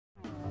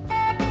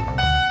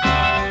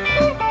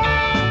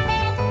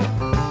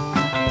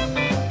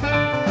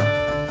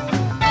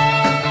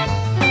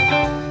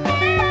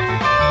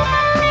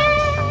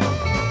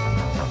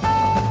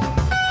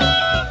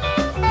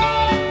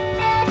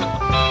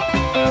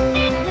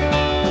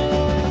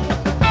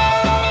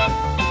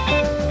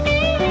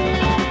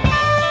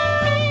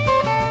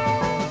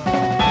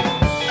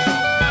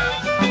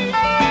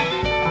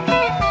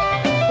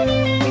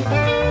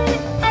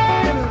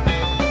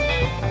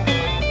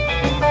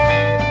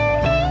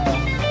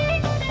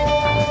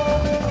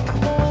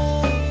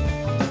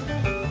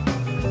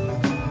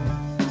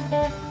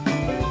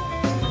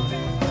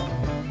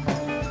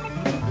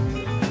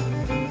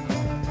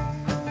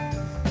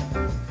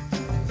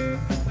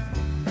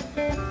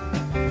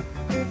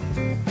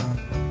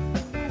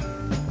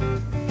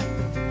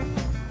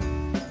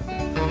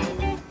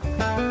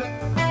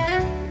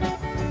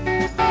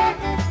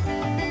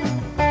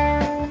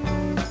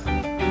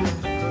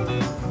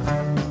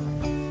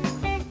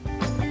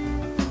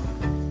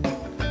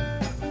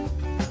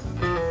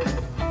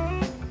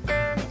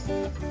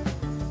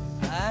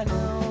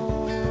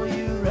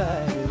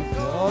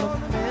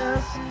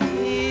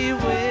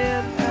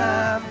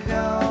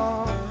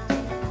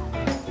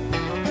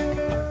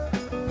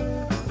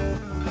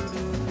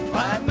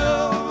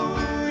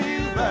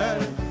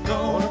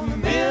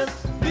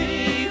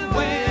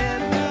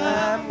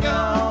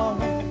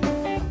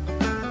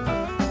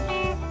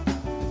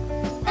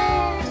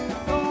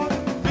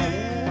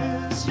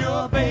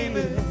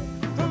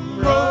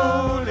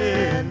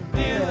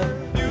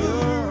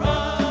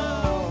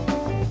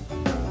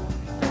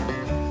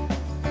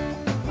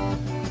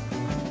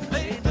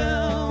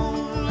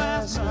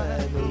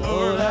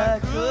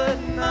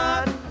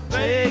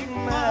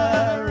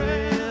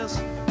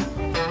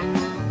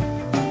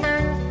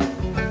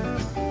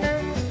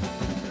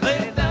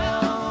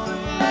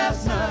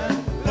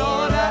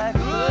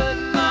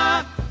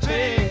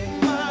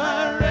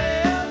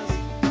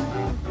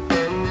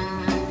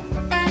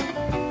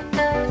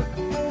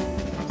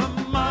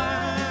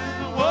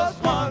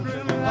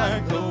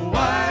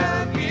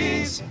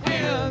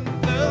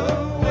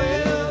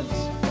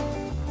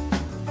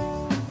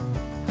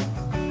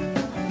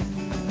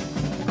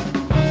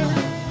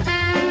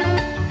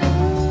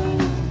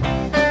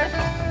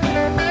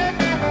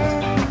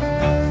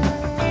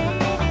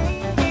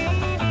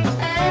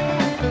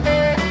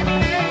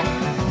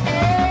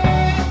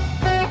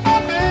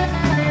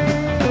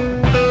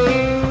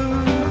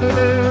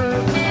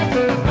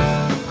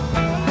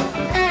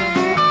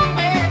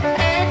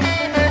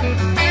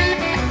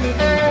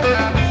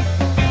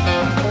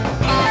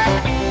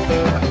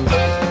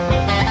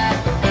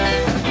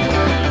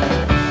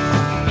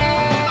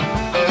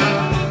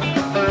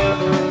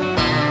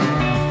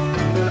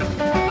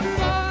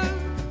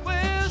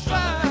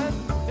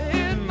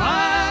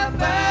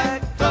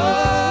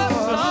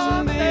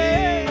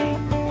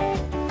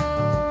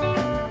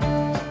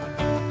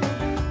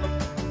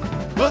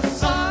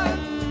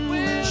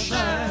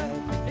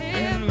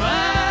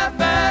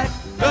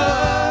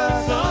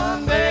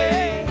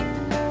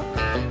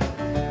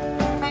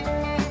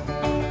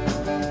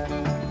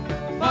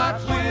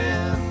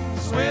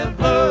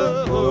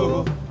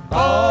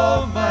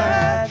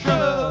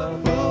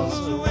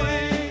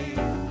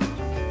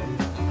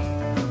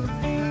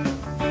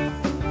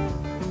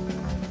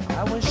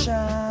I wish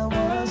I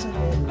was a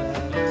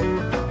headlight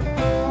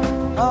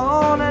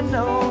on a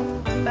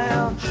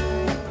northbound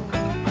train.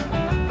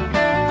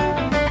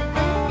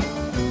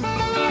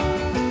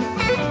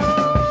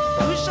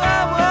 Wish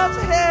I was a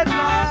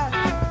headlight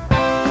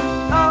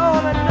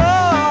on a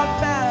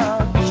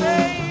northbound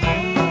train.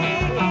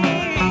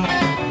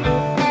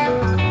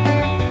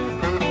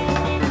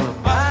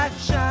 Might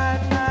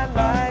shine my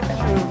light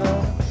through the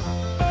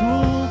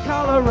cool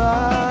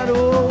Colorado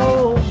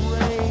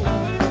rain.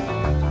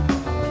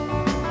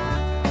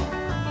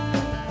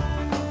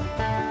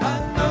 I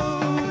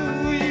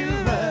know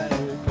you're right,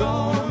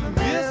 gonna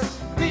miss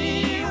me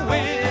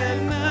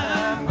when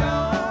I'm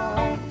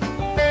gone.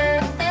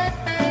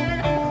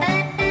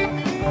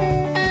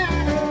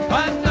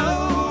 I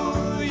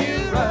know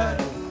you're right,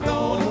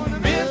 gonna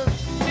miss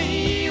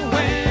me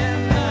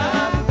when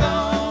I'm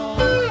gone.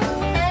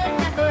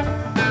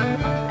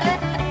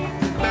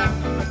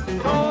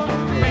 Gonna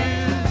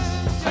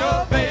miss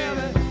your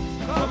baby,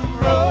 come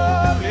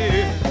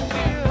rolling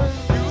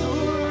you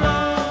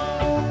around.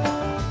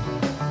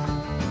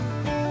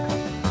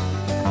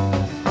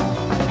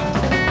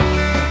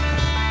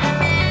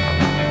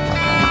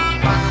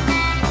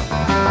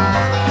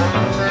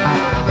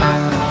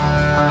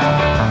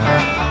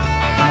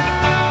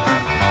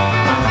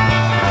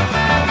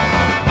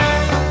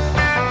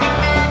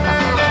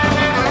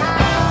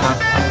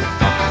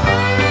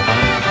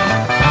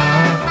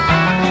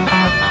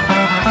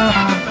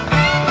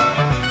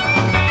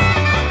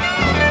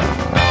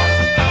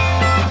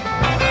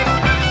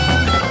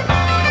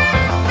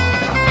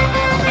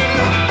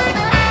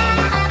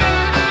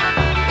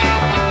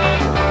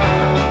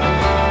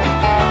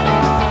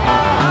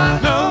 I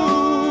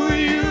know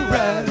you're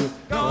right,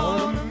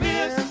 gonna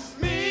miss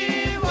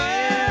me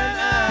when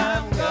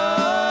I'm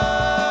gone.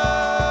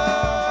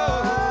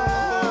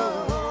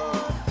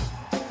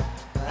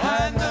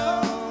 I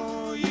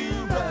know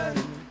you're right,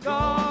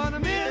 gonna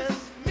miss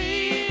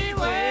me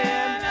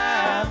when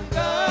I'm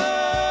gone.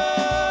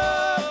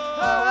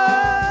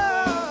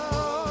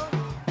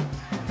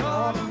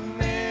 Gonna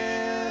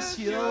miss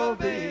your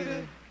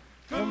baby,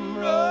 come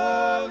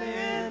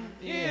rolling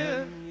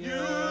in your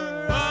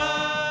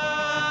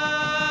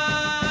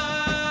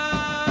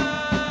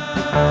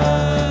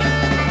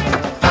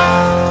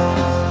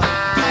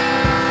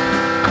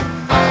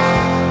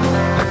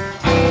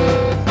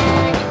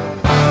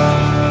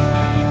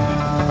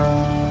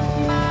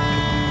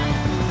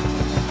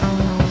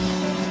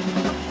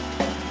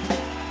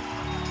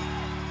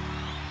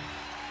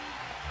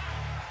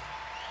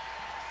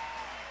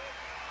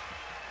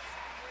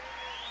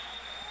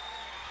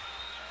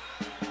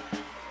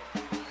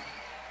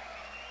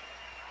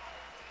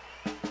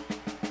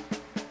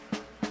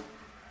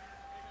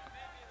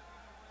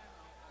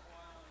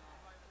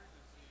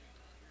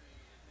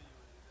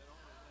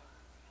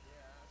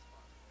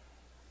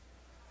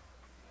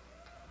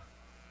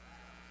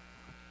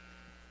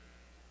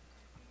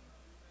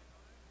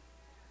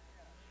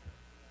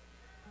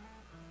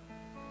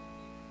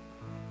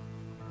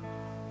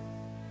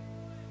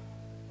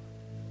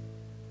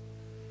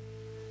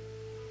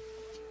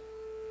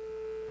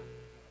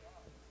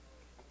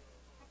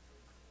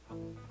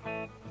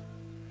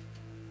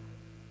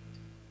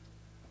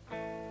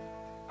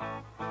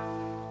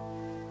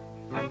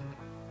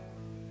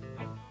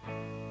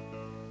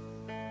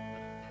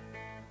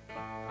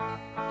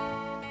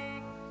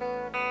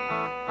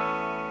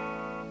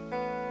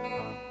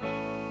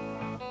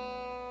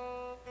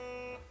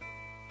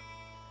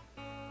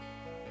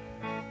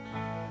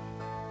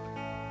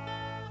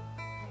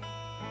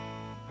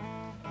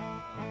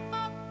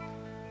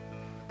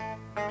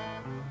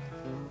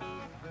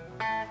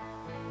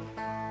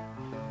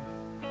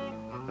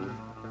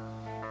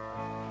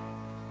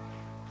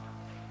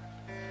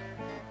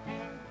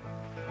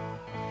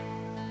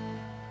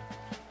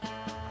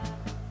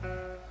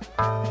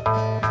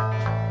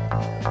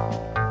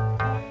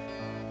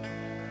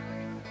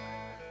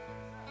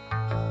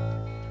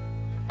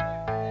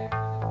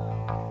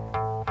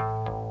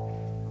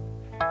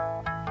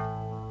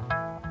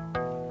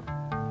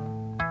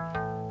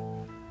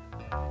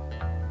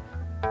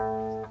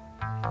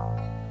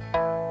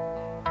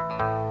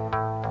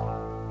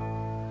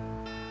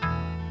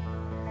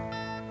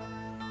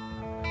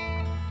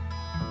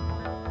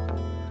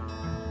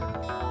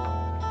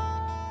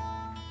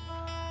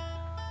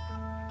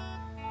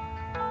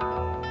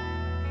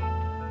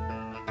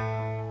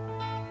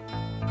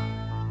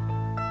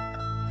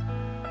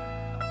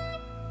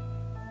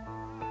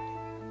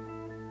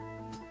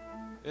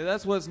Yeah,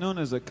 that's what's known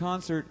as a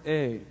concert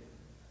A.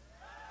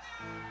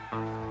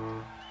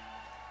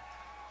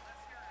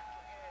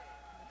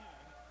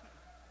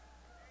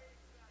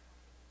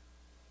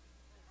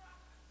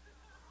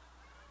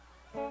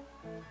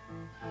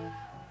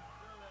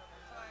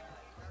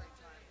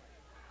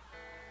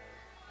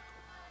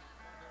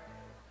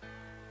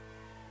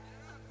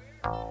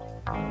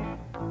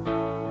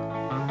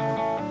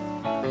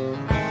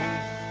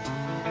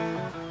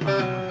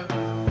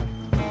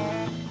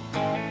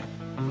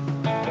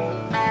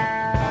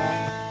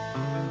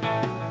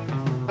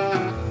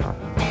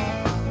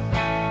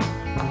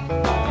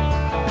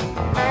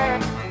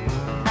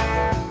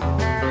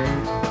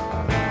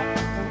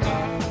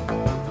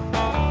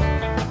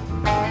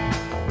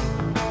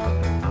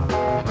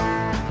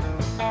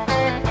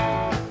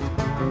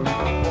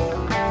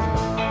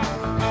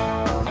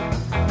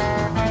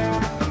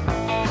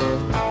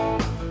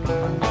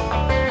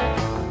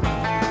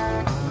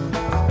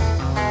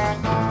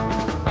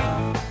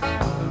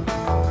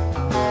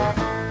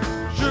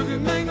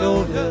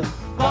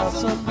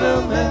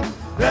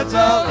 that's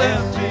all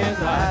empty and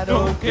I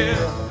don't care.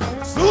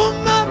 So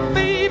my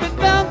baby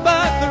down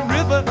by the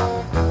river,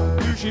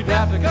 knew she'd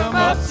have to come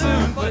up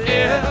soon for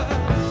air.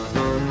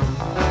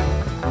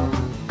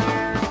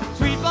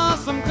 Sweet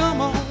blossom,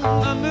 come on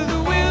under the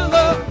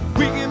willow.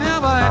 We can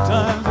have our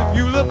times if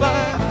you look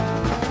by.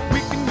 We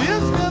can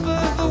discover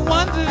the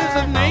wonders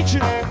of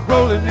nature,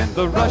 rolling in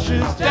the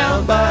rushes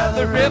down by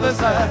the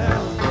riverside.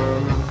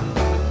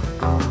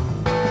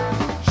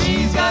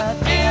 She's got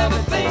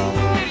everything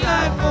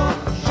delightful.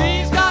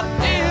 She's got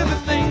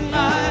everything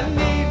I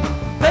need.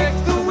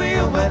 Takes the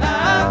wheel when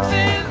I'm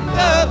in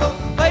trouble.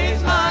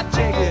 Plays my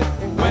ticket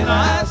when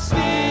I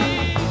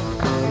sleep.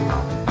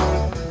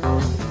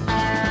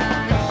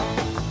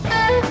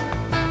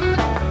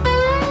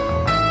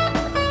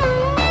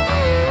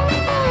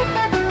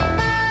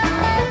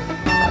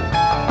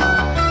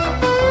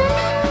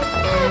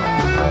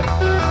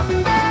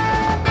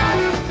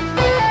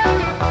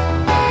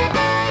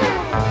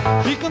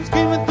 She comes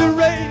screaming through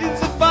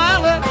rays of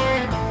violet.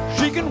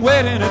 She can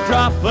wait in a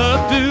drop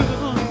of dew.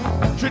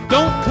 She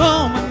don't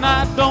come and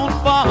I don't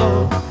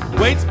follow.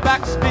 Waits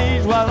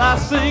backstage while I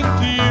sing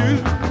to you.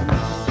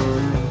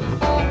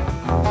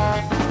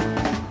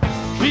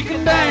 She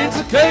can dance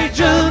a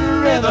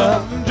Cajun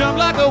rhythm, jump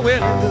like a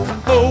willow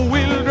in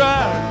four-wheel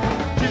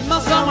drive. She's my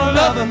summer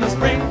love in the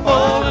spring,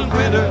 fall, and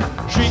winter.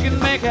 She can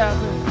make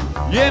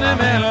happy any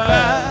man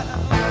alive.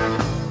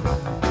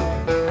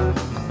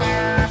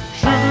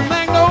 Sugar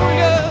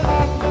Magnolia,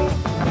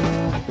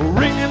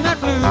 ringing that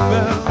blues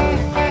bell.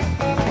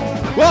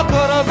 Walk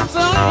out of the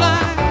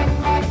sunlight,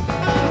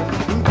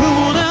 and come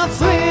on out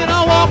saying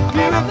I'll walk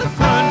you in the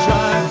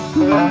sunshine.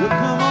 Ooh,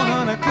 come on,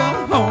 honey,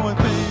 come home with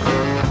me.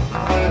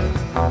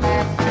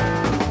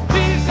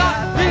 She's got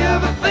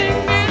everything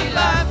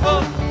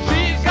delightful.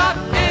 She's got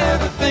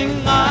everything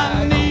I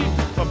need.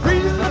 A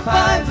breeze that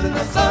finds in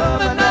the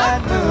summer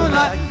night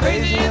moonlight,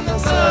 crazy in the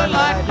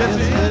sunlight, yes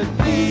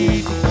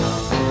indeed.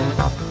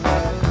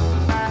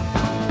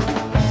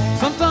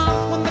 Sometimes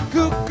when the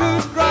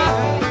cuckoo's cry,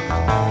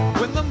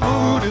 when the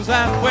mood is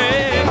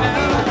halfway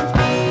down,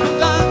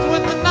 sometimes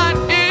when the night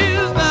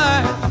is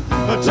night,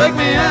 take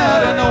me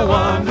out in a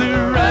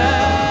wander round,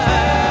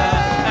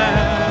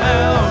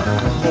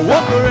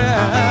 walk around.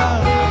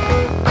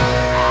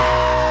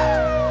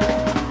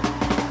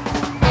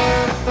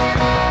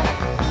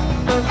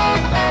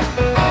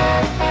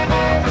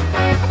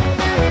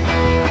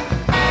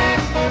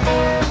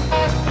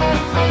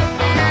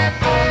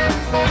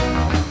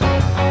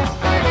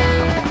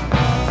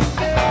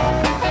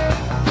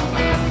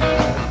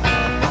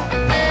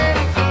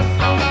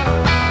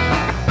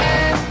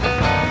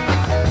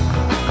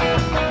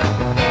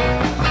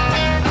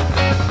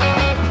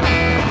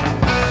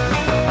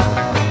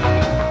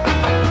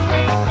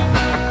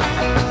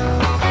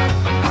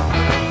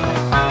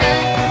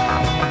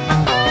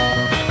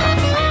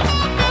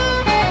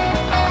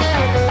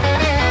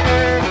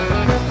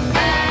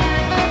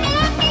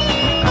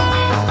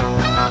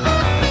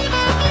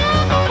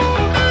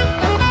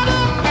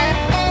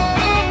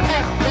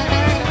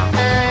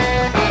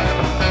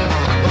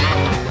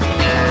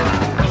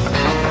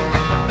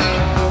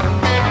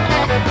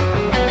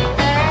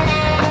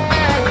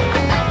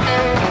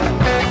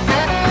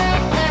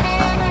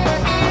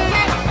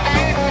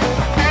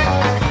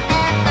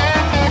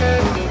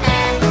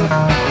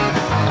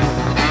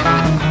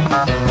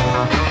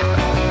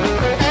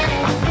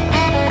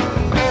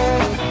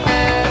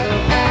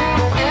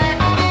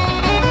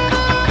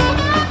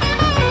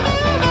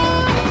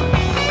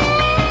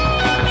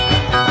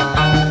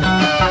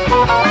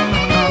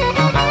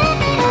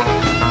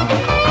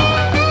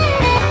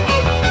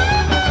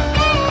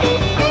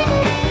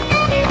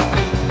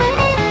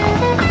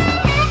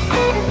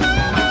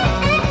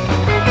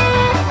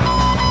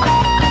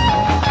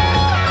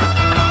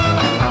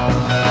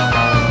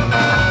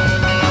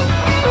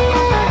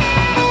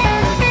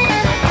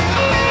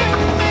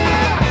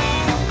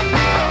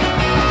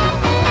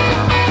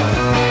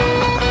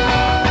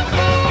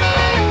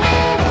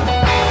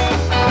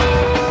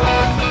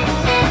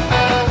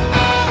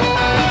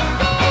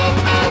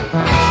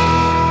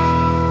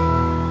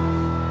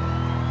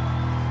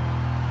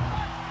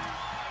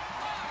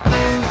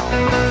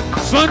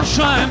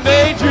 Sunshine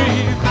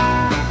daydream,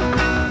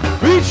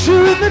 reach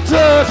you in the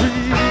touchy.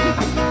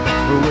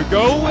 We're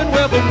going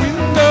where the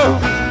wind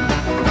goes.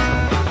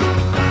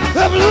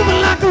 They're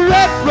blooming like a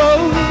red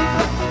rose.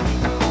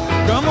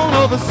 Come on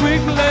over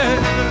sweetly,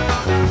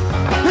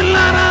 and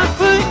like I'm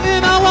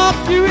singing, I'll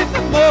walk you in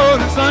the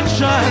morning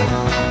sunshine.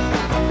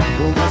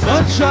 Oh, my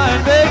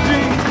sunshine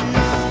daydream,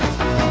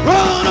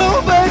 run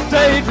over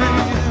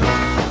daydream,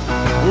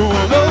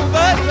 run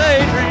over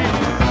daydream.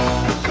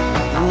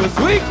 Oh, a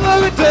sweet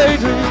glory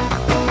daydream,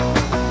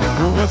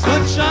 oh, a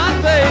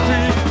sunshine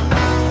daydream,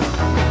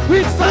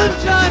 sweet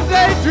sunshine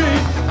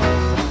daydream,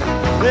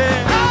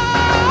 yeah.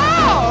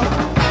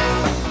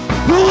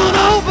 Going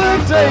over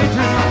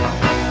daydream,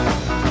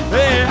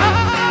 yeah.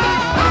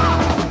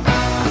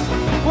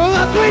 Well,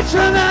 that's sweet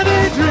sunshine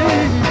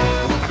daydream,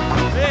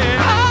 yeah.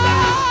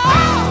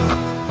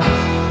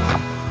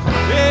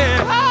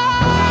 Yeah.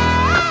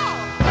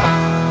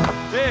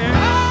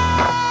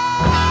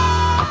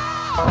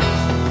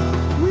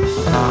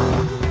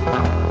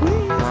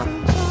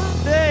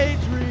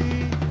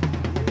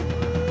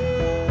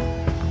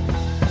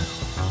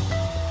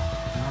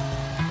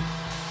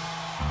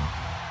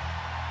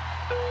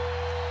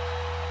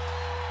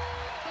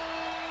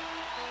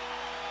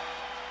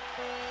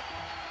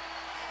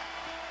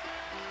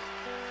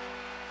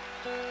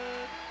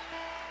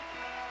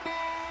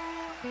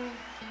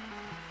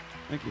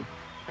 Thank you.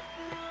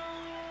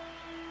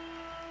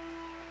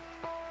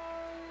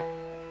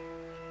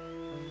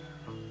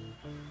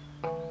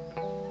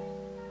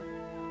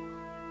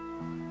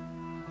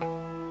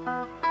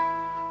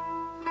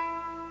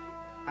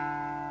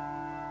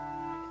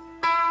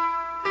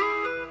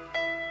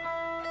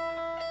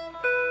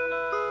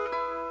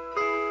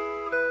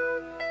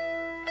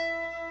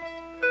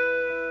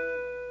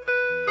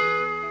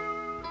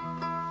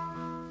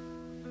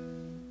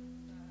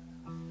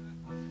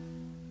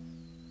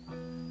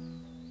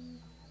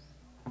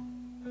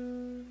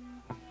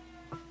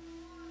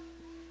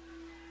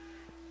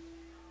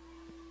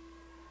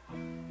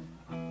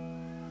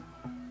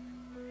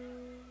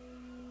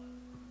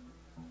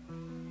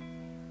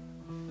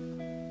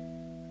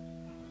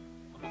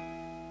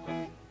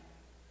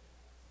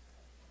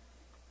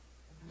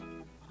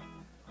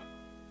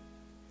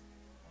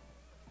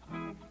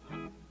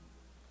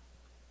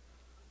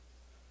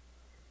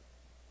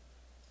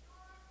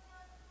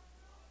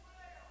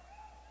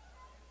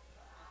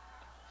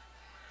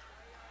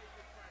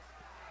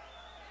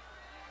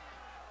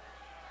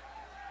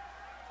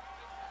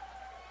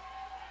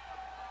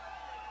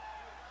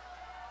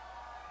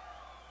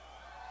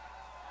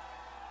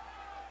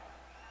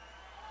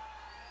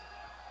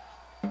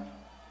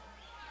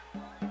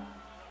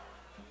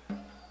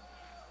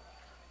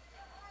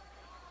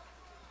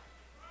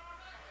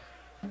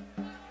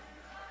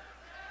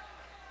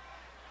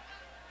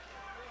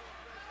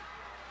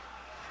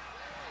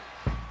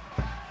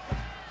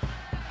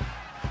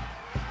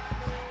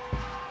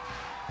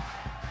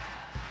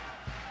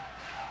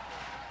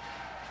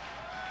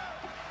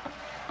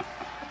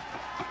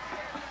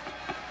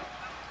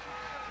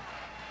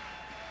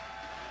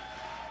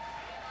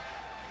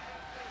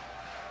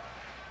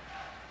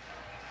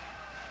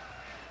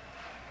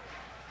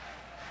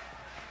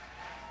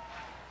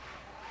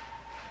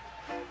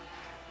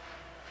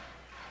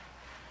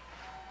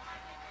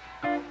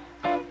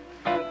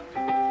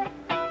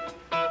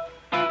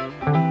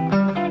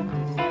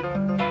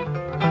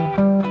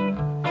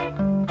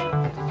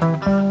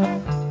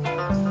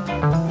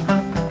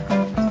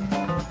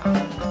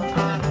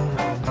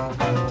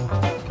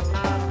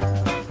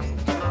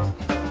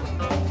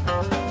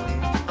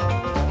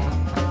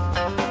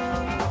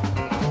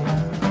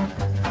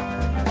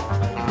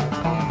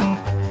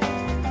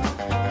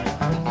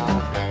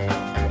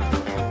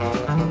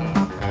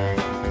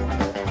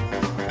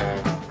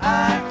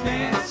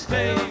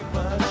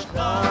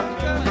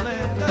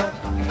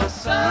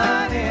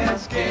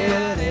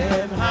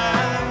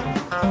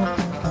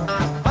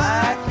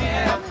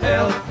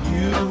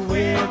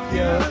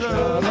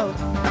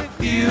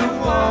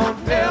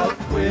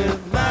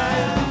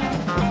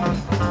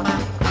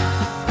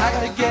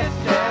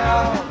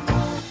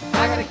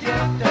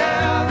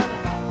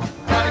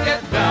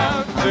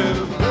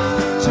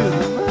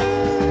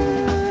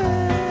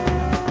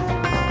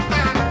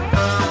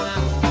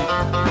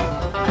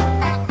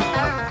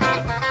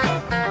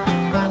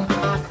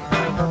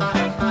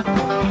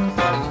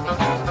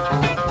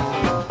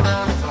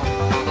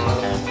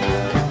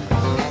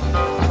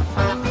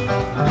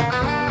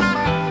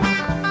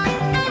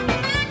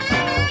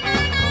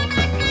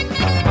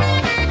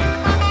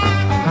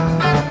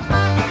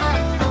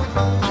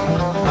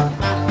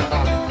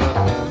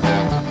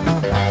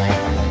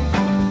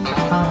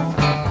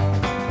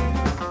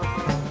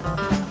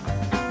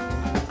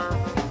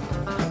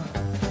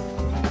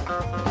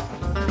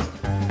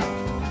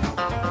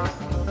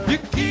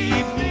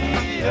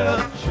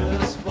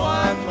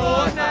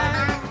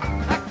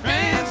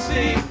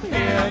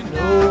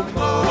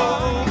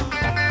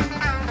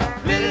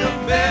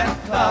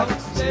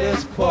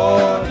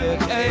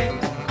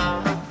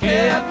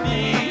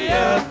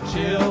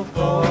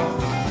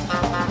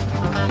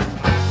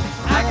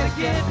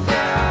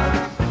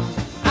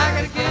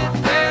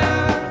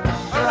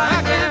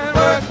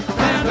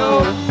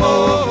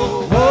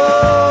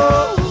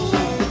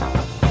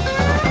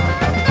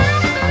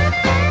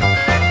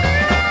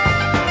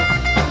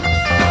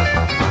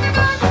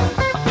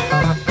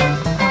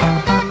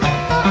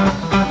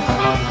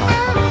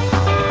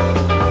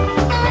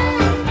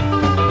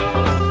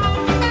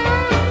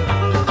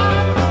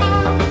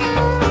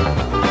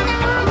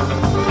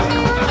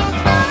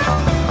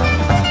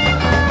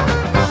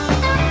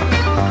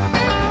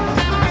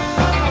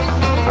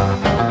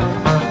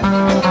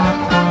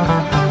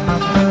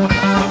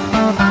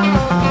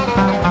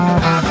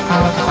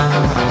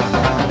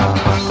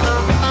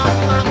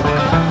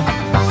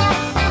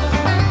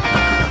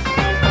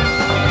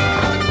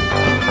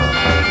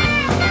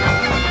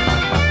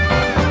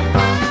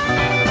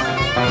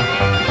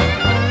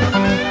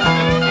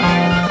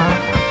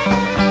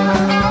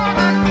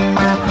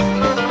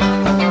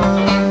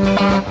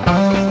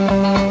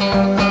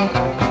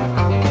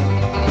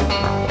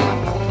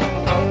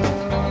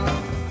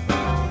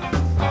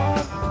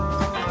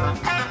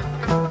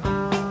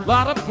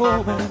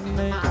 poor man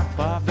make a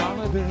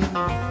 $5 bill,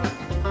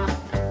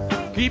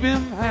 keep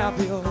him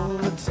happy all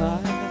the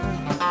time.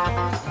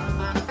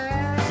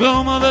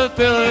 Some other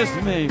fellas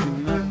maybe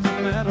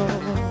nothing at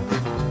all,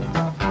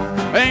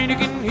 and you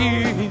can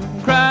hear him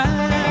crying.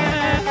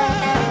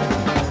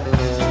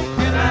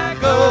 Can I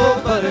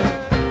go, buddy?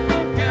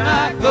 Can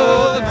I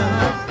go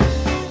now?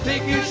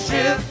 Take your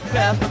ship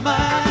past my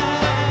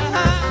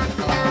mind.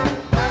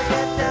 Gotta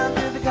get down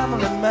to the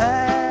Cumberland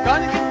mine.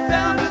 Gotta get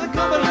down to the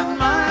Cumberland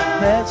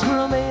mine. That's where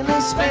I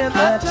mainly spend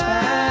my time.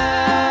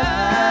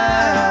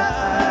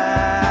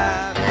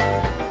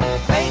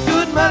 Ain't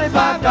good money,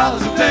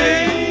 $5 a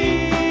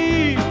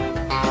day.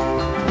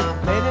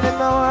 Made it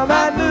more, I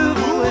might move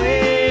away.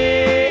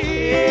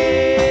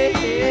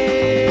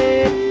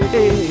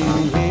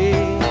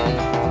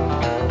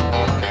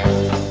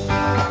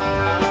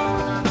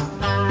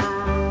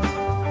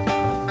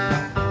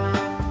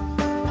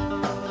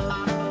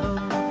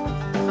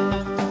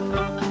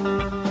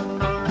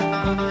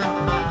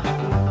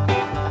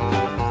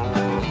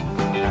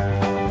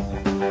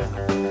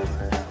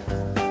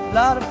 A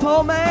lot of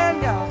poor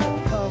man got the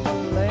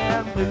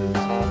Cumberland Blues.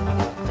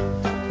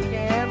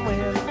 Began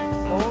with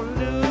or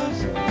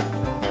losing. A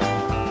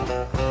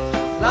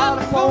lot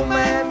of poor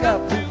man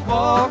got to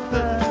walk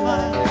the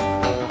line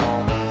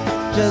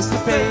just to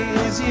pay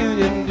his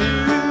union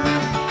dues.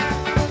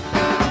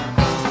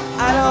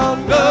 I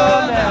don't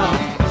know now,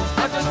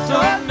 I just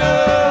don't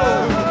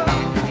know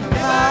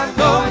if I'm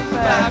going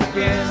back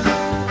again.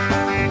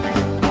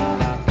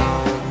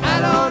 I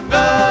don't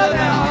know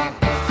now,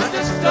 I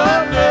just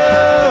don't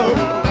know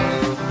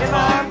if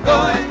I'm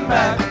going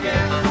back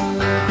again.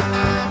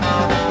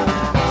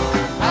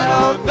 I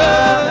don't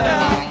know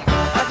now,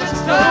 I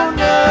just don't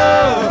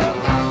know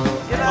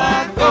if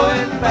I'm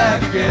going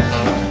back again.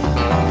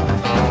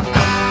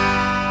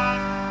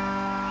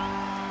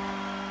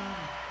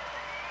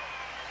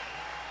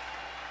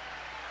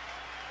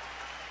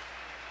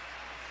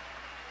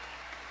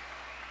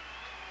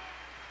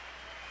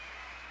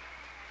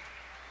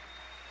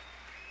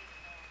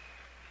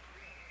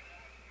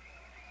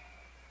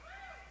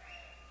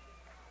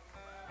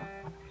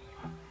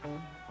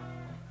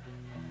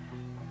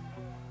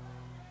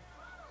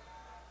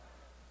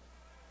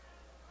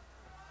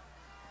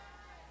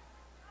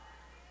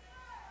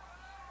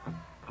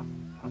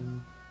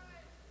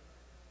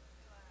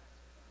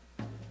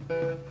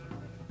 We'll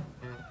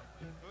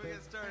get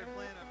started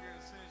playing up here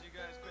as soon as you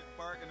guys quit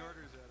barking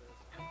orders at us.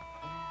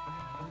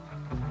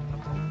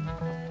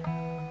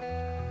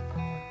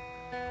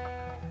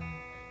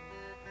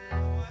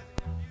 Otherwise, it confuses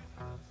them.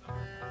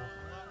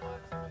 Some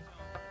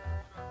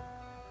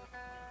are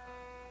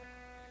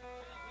Lovelight,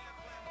 some are Truckin. You can't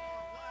play them all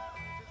at once.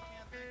 You just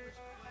can't think which to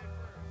play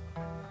first.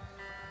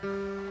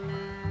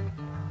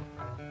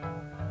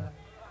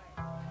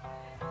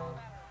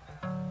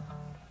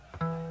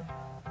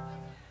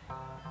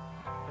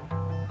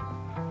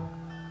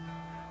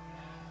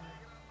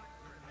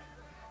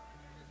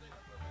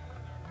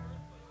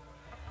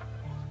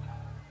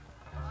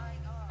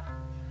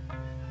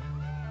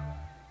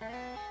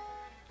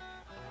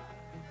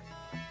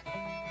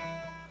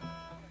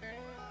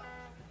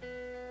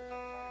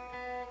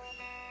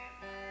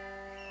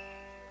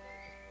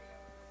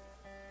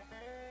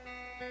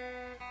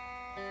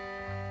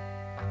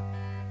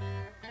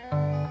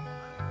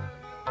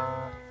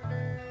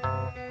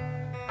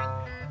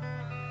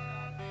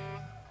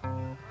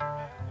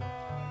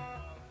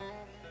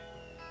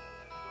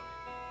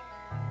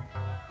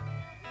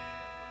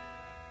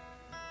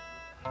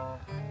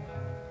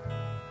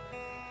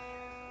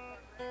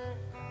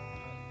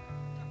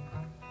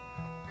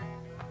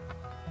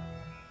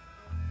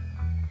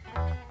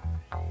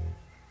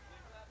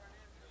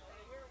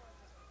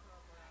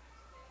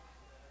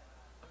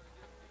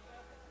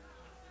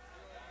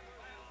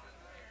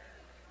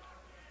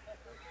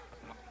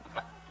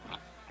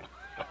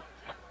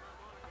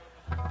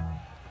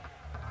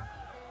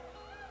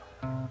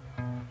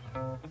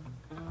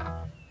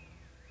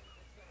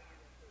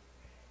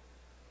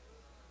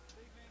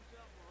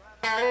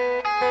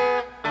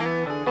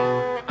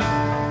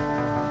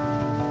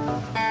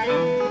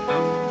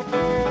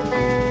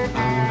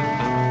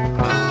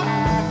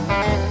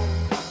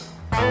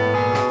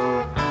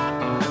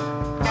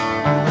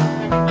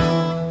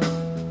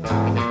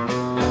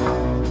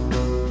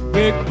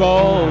 Big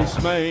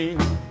boss man,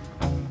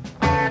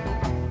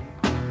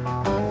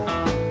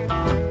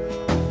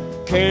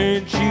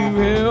 can't you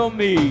help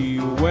me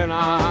when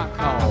I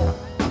call?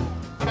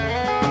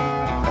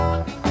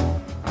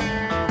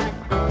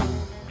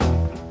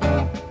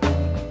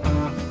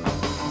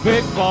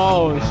 Big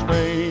boss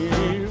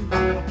man,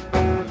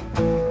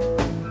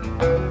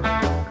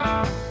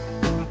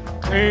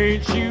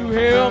 can't you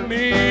help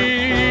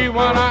me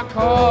when I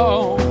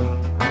call?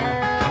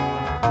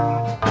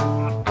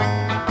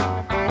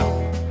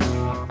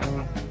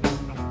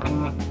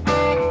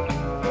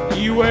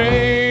 You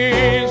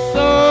ain't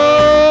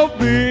so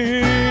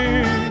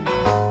big,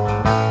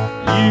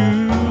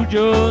 you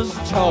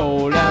just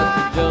told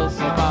us just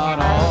about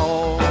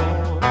all.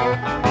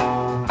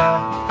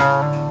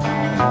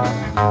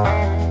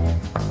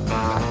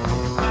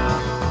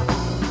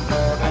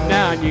 And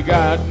now you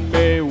got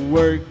me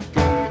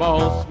working,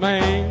 boss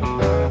man,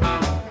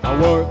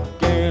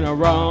 working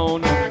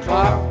around the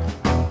clock.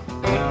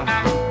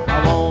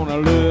 I want a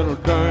little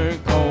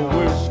drink of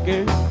whiskey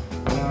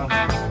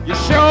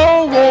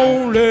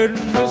won't let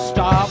me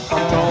stop.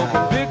 I'm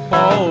talking big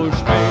boy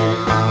speed.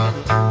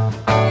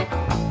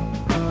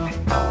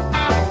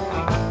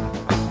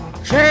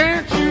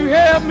 Can't you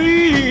help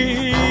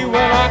me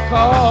when I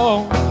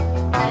call?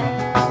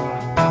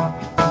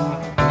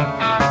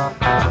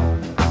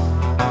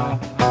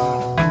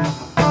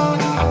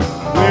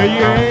 Well,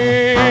 you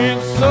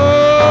ain't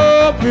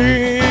so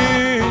big.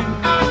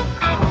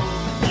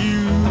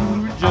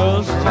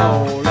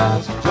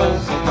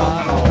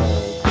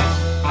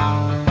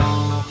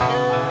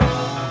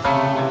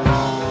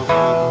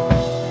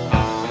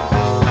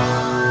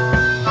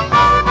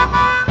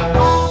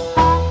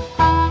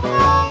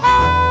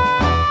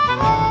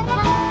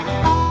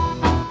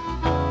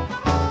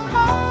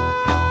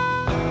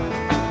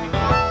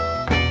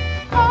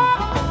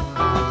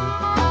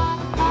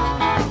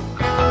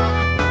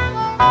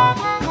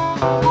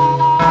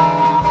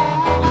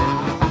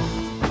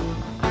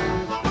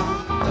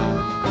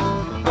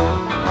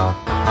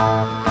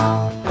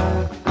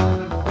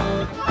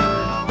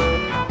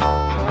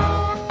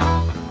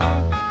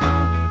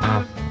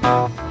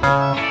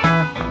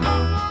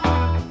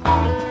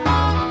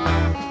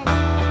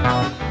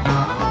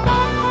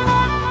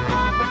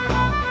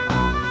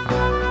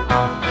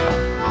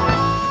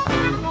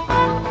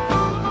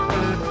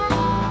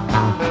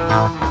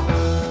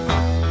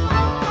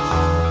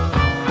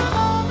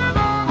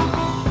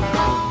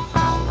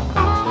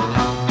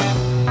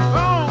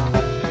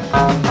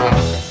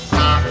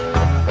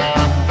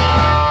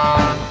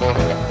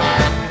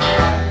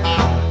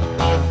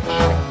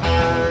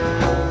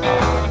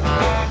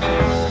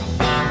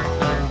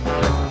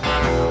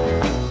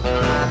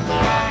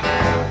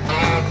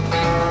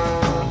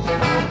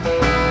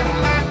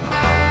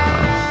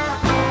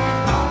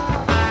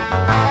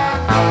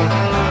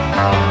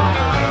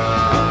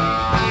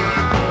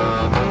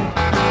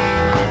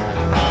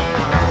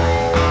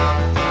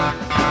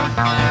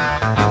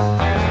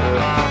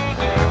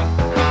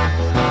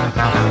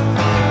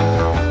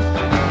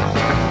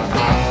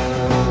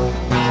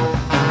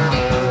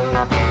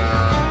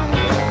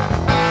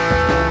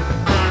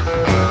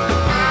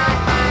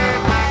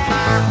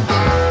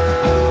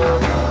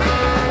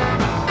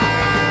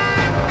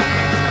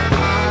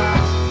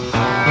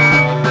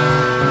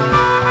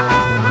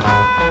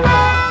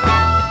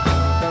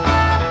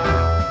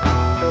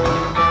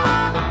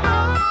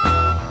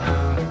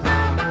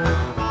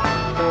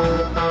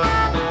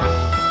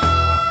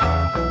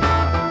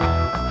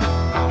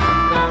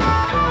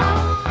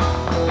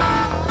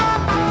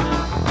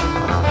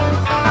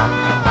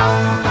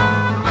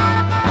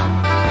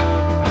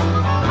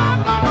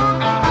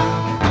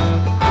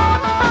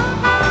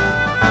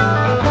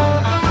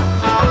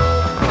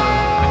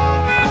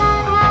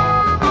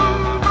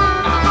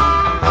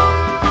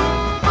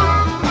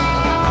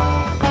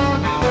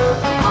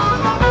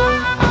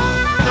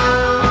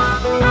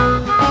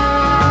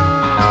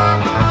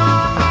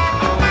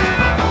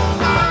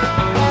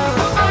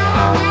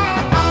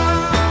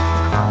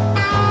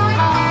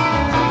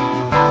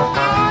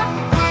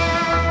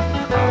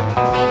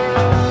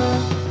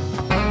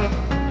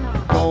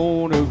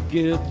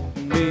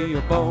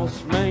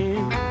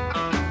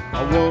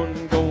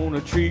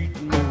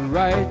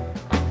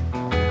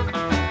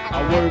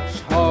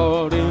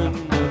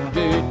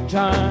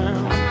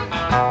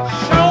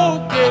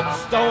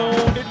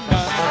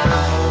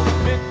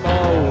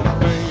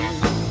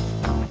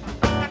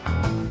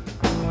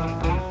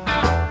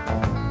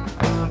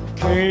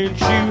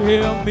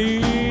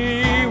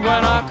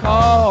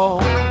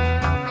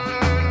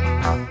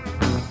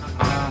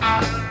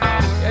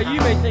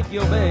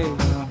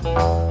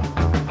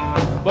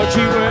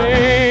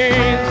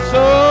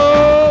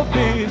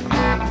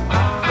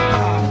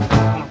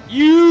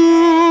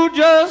 You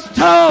just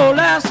told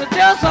us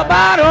just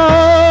about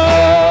all.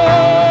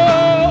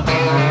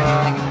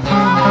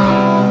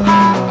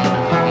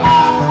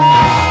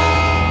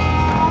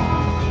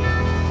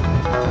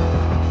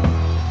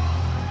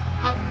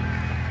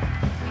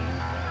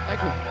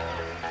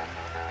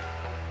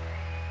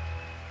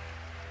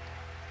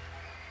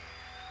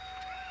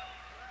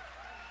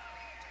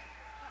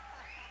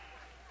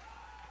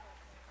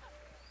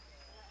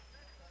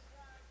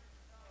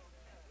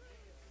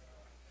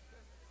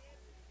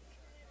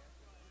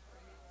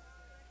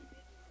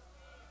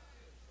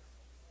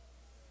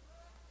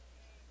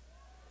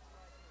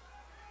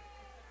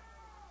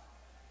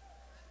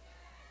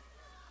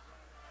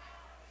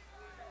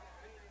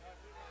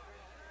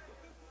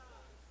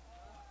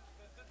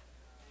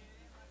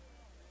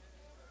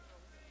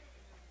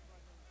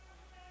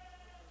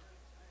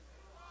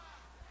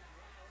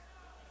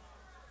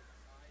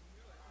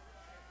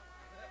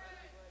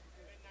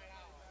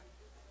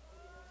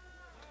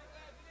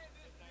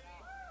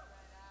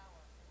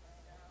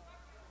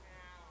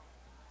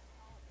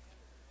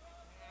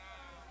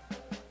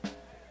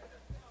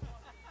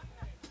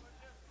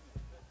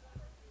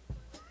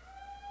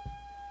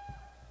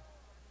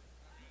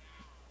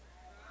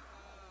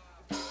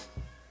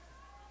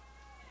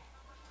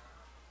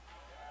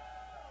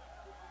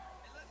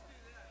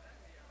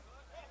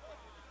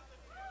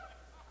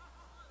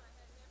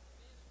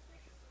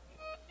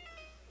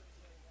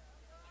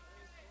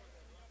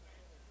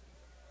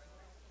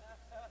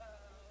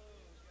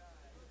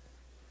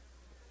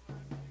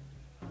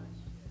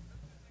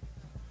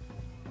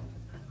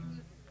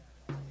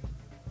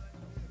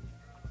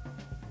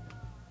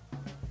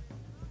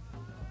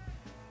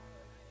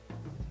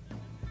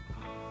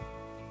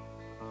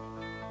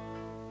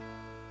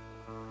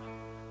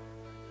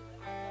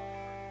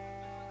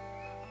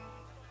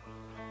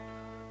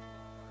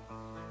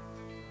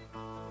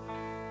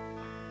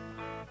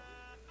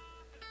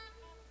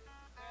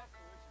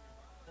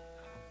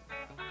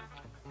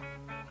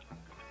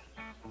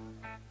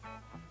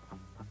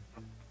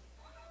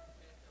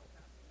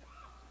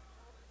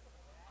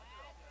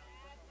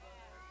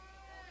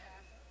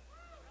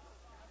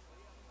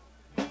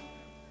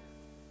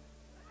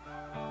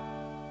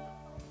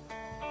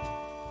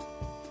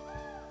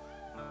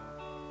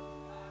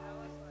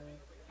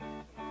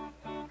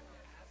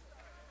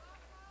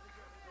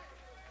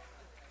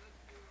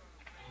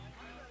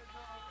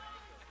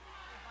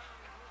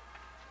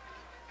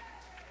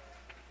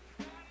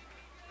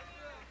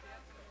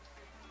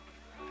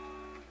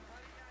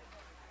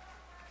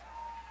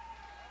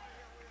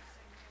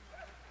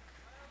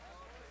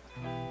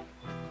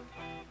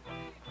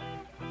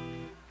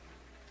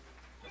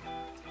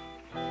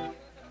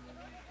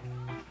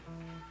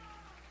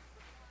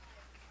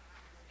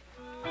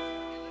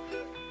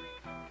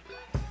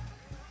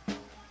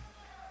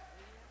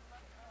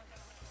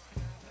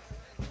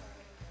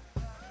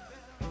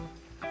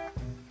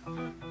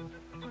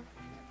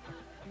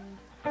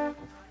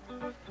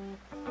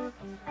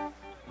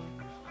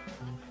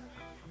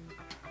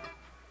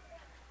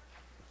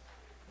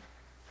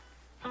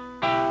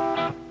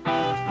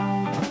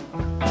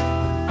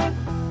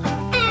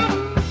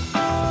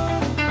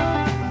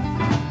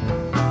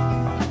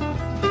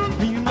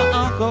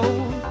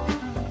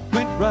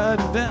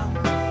 riding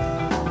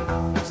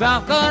down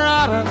South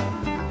Colorado,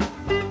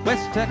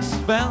 West Texas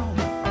bound.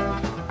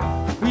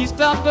 We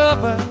stopped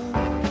over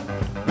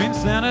in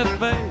Santa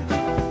Fe,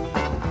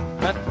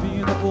 got me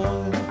the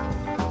boy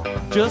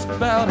just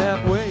about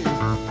halfway.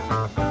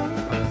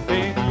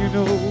 And you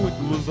know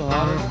it was the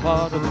hottest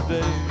part of the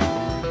day.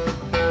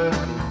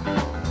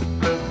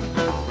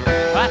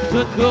 I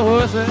took the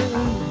horses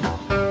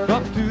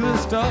up to the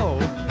stall,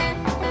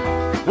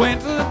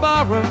 went to the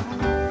bar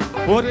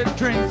room, ordered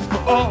drinks for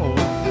all.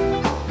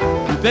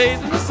 2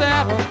 days in the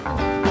saddle,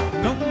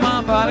 know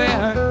my body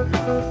hurt.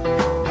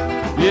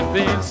 It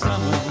being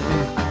summer,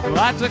 well,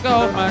 I took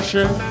off my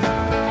shirt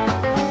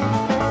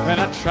and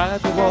I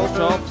tried to wash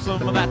off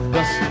some of that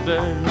dusty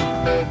dirt.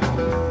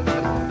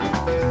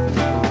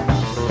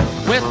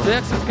 West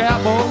Texas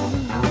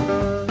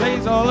cowboys,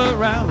 lays all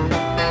around,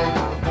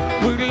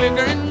 with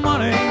liquor and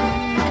money,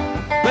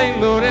 they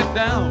loaded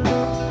down.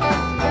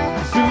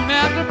 Soon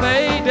after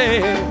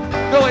payday,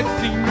 though it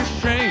seemed a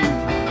shame,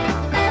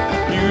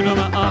 you know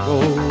my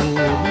uncle,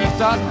 he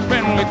started a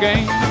friendly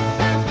game.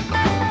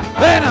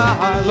 Then I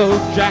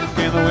high-load Jack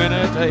in the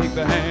winter, take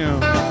the ham.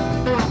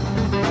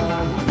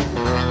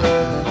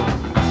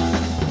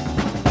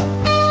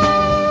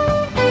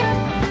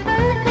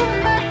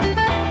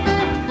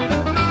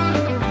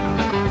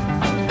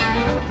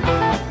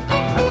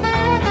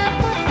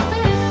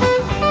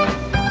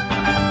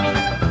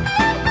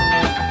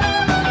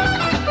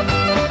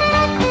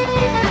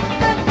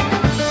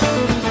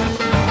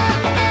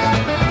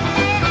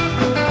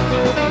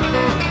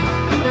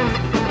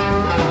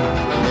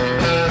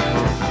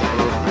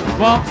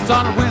 Walk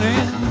started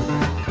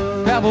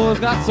winning, cowboys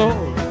got sore.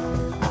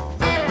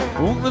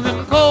 One of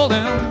them called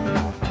him,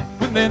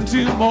 and then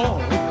 2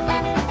 more.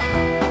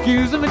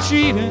 Accused him of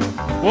cheating,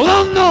 well,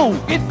 oh no,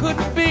 it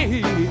couldn't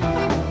be.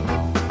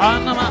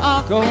 I know my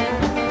uncle,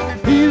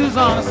 he was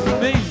honest to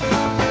me.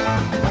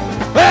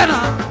 And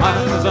I'm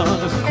as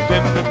honest as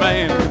every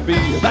man can be,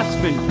 that's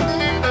me.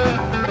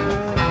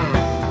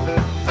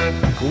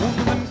 One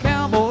of them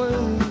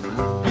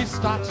cowboys, he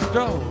starts to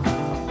draw.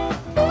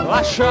 Well,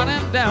 I shot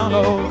him down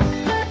low,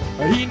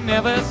 he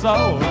never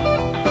saw.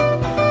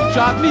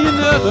 Shot me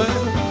another,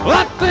 well,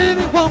 I think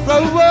he won't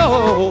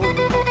roll.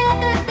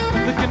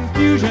 The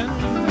confusion,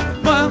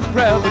 my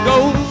crowd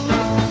goes.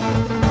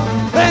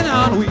 Then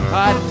on we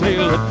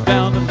hightail it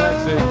down to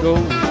Mexico.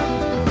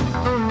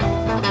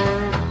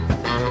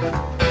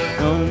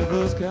 None of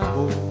us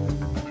cowboys,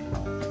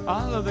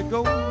 I love the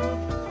gold.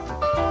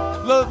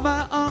 Love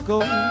my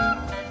uncle,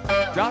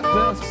 God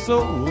bless his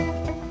soul.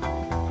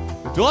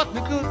 Taught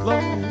me good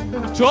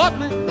Lord, taught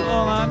me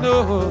all I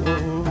know.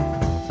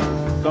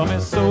 Taught me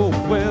so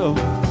well,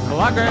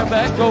 I grabbed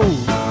that gold.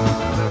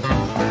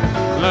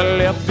 And I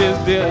left his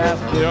dead ass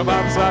there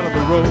by the side of the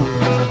road.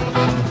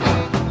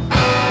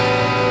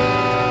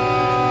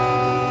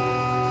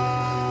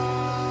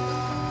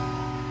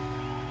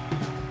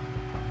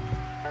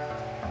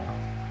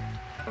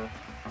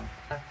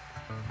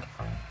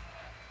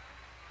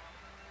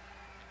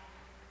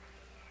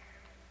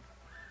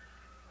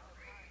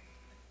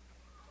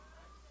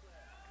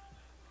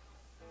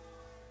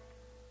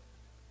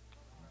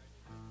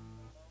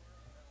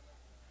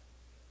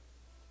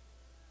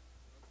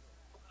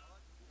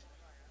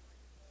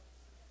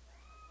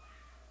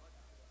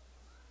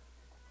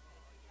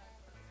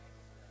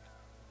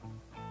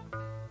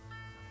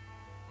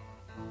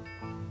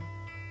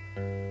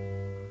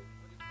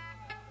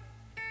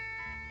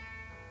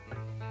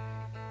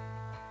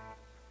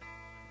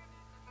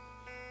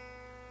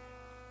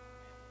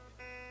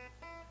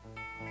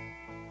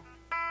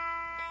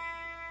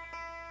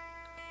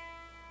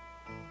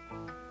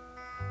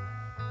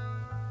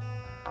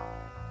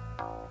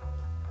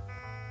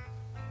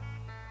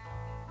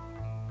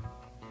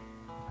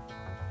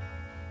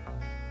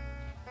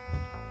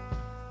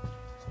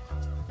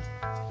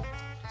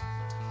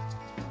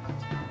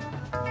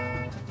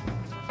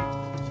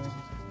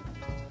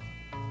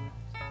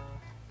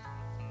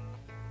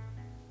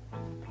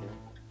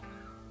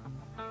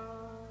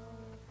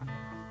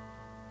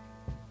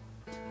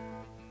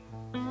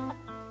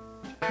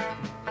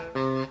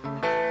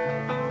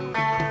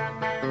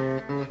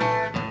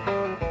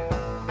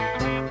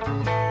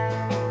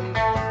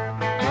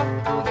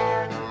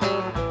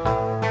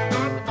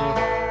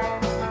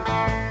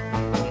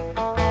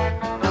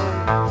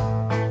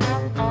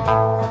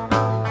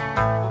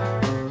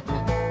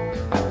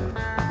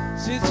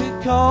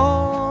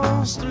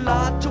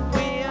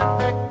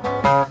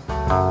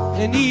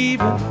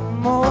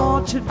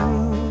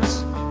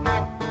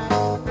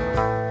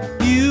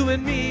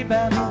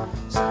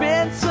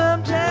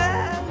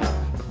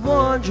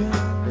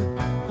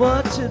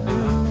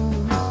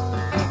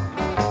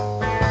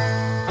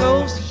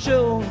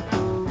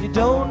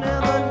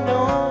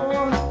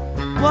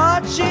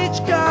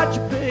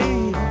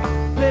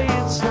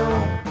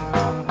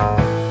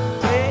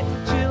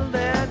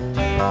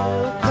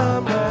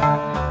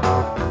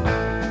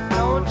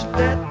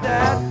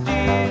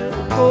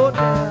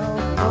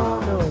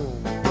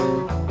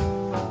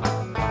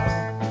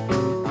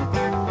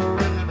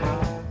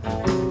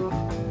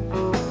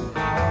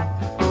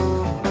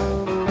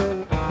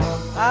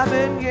 I've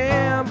been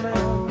gambling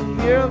to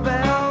hear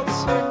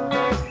bells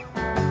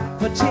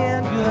for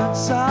 10 good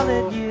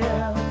solid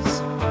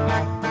years.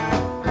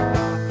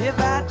 If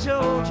I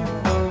told you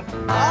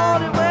all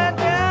that went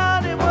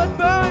down, it would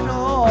burn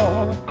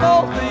all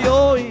both of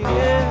your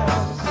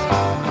ears.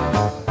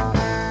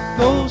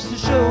 Goes to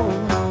show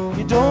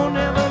you don't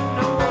ever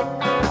know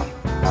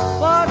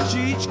what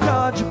each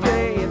card you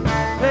play and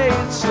play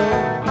it slow.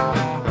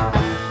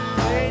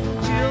 Wait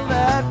until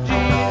that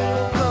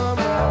deal come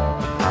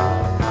out.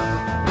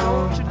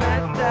 Don't you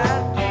let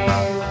that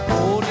deal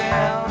go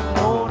down,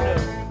 oh no.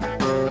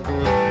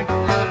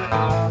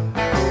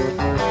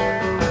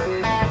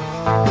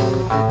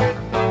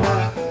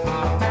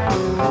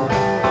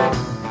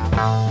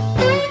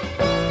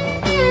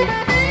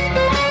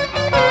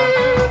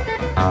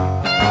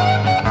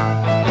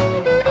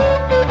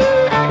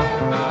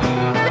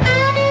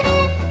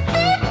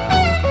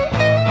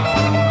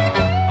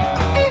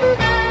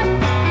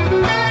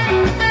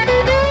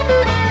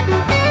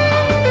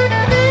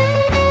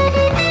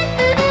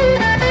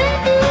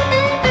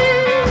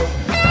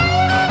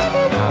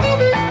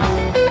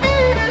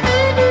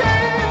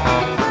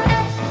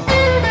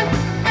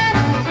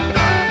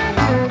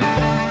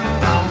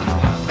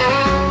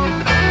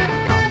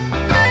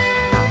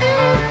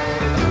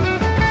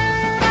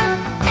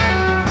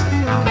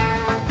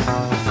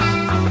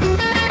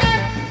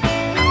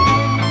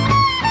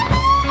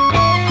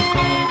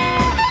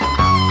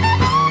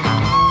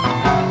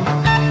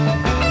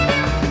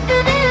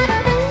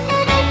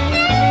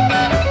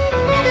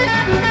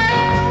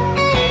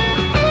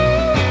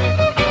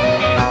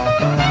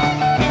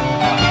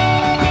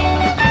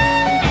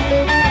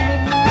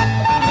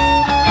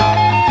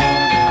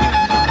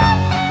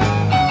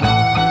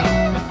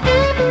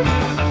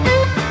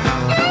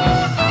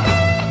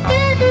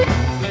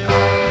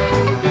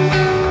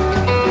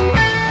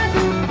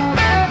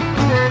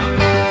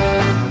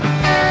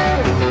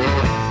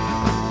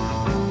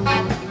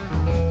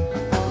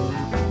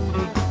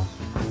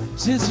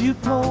 Since you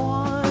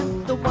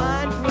poured the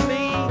wine for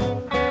me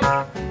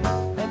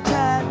and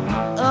tied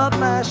up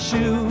my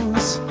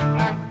shoes,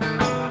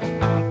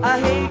 I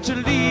hate to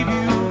leave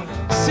you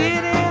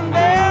sitting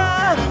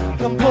there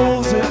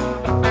composing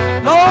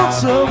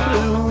lonesome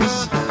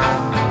blues.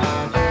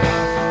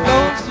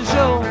 Goes to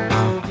show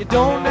you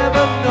don't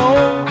ever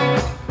know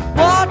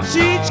what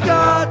each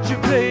card you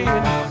play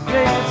and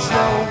play it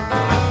slow.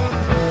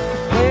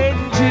 Wait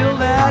until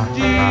that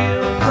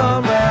deal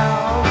come round.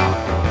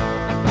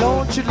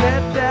 Don't you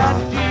let that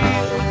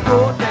deal go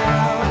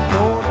down,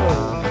 no, no.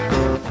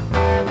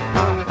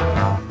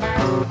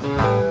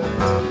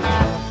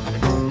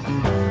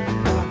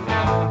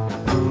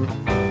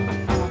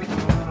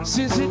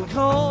 Since it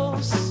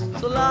costs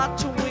a lot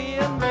to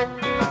win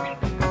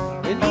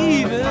and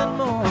even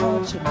more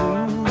to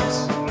lose,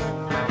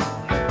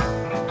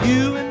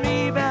 you and me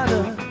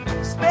better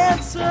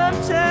spend some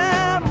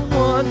time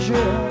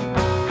wondering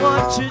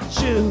what to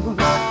choose.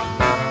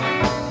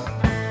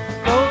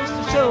 Goes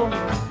to show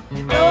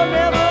you don't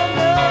ever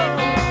know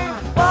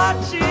what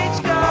each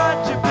card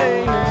you play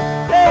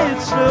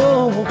it slow.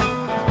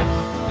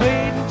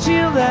 Wait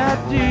until that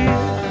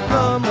deal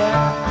come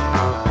out.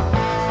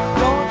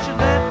 Don't you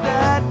let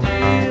that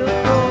deal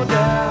go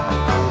down.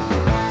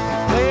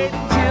 Wait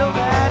until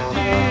that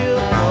deal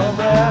come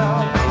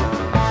out.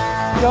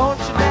 Don't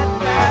you let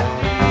that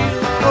deal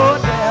go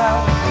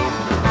down.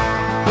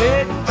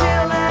 Wait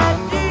until that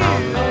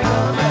deal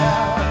come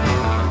out.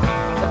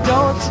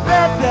 Don't you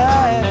let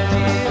that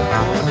deal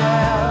go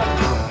down.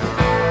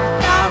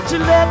 Don't you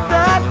let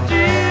that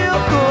deal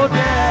go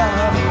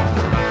down.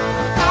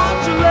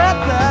 Don't you let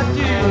that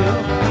deal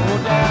go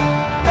down.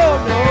 No,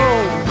 no.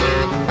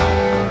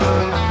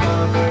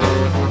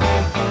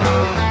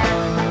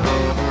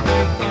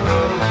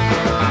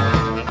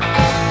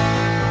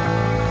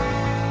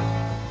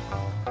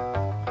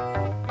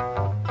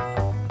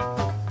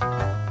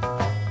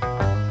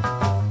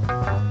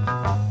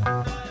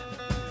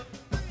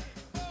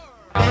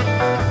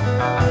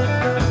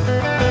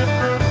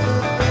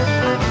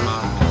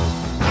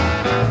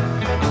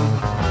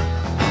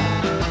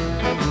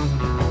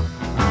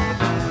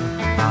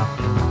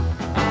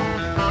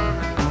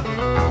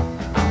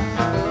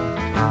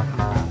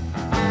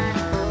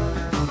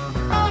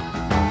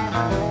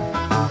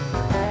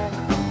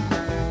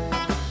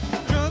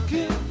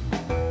 Truckin',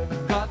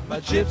 got my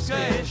chips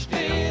cashed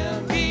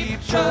in, keep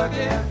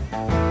truckin'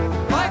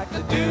 like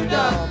the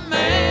doo-dah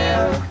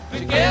man.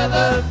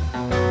 Together,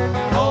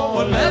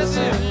 more or less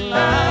in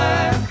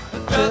line,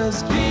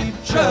 just keep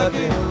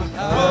truckin'.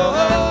 Oh,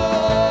 oh,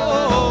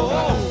 oh,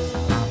 oh.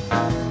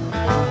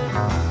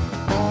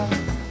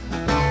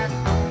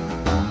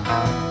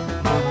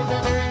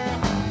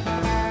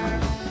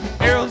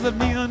 Arrows of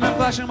neon and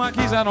flashing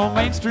marquees out on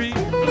Main Street.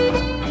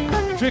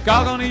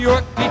 Chicago, New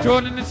York,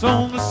 Detroit, and it's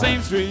on the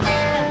same street.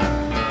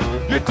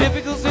 Your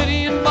typical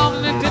city involved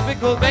in a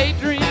typical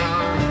daydream.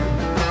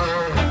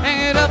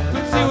 Hang it up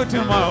and see what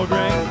tomorrow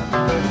brings.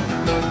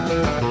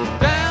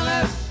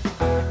 Dallas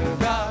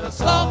got a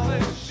slot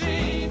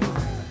machine.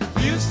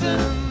 Houston,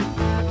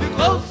 too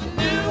close to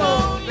New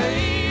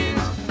Orleans.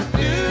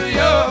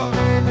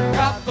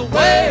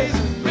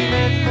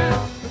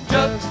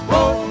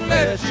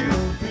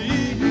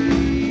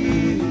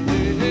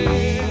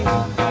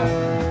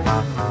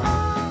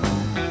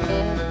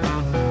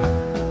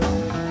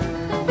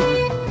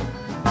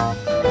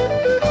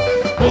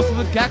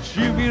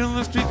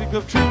 a streak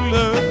of true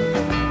love.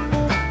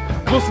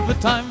 Most of the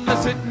time they're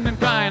sitting and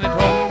crying at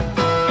home.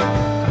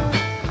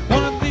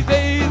 One of these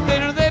days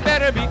later they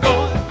better be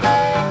going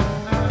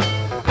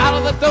out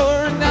of the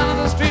door and down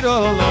to the street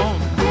all alone.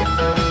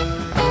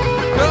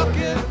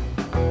 Truckin'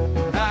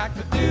 like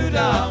the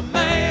doo-dah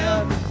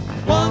man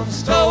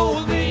once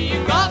told me,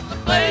 you got to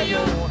play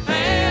your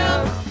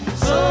hand.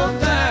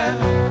 Sometimes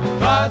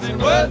cards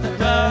ain't worth the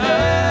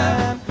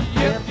time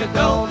if you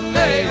don't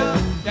lay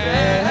 'em down.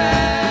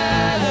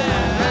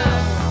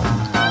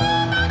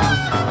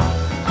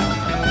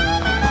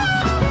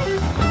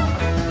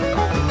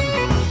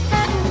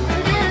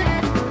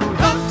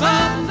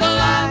 Sometimes the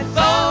lights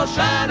all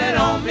shining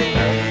on me.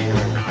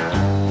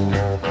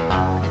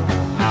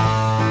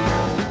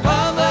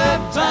 Other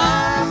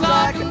times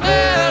I can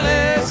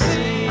barely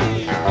see.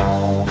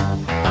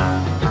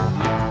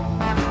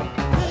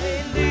 They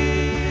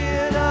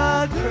lead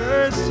a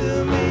curse to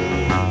me.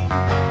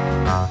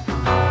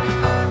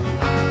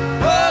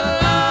 What a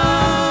long,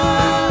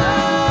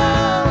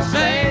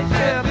 strange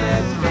trip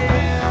it's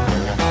been.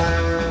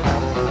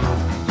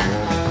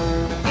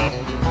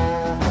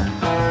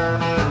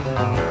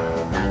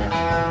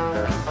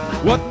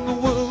 What in the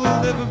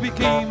world ever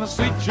became a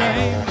sweet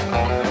Jane?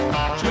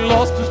 She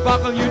lost her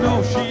sparkle, you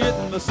know she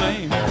isn't the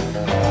same.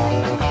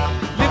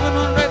 Living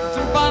on reds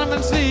and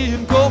vitamin C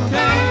and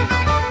cocaine.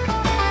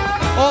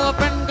 All a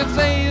friend can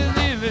say is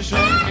nearly a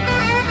shame.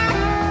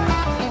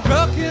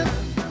 Truckin'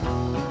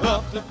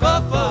 up to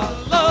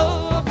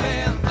Buffalo,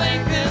 been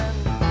thinking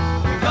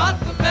you got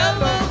the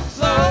mellow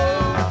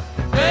soul.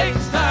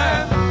 Takes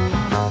time,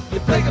 you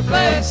take a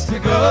place to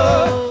go,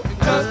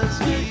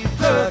 just keep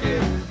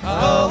trucking.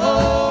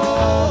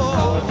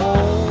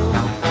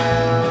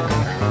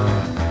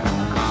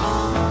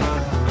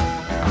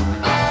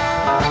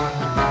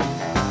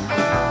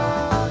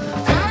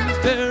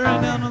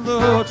 Staring out of the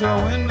hotel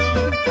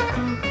window,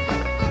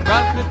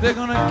 probably they're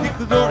gonna kick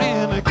the door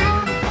in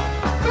again.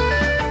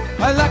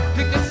 I like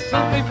to get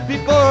some sleep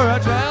before I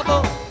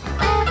travel,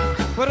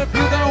 but if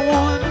you're gonna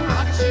warn,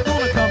 I guess you're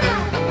gonna come in.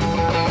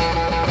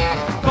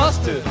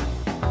 Busted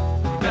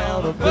down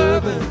a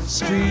Bourbon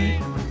Street,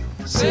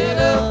 sit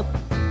up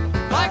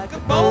like a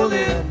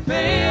bowling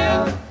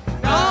pin,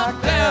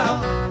 knocked down,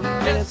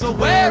 it's a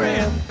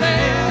wearing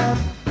thin,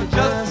 it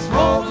just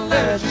won't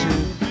let you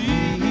be.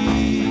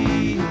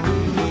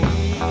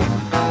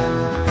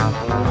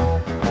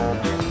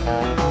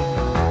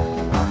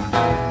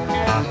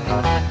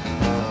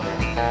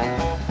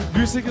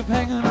 You're sick of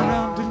hanging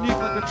around to Nick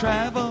like a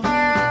travel.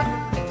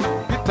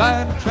 You're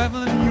tired of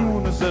traveling, you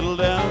wanna settle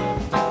down.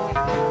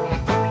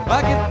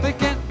 I guess they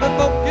can't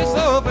provoke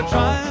yourself a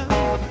trying.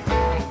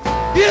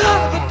 Get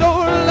out of the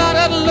door and light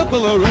out a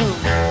local room.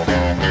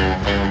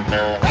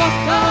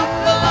 Sometimes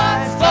the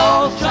lights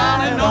all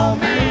shining on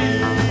me.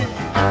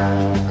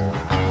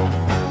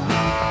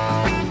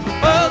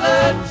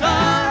 Other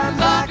times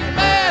I can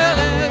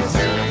barely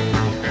see.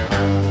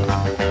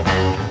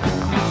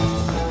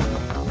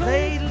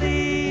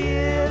 Lately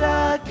it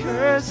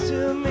occurs to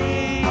me.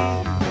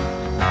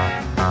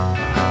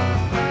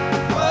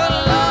 What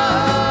a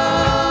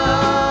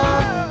long,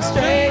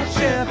 Strange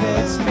trip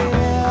it's been.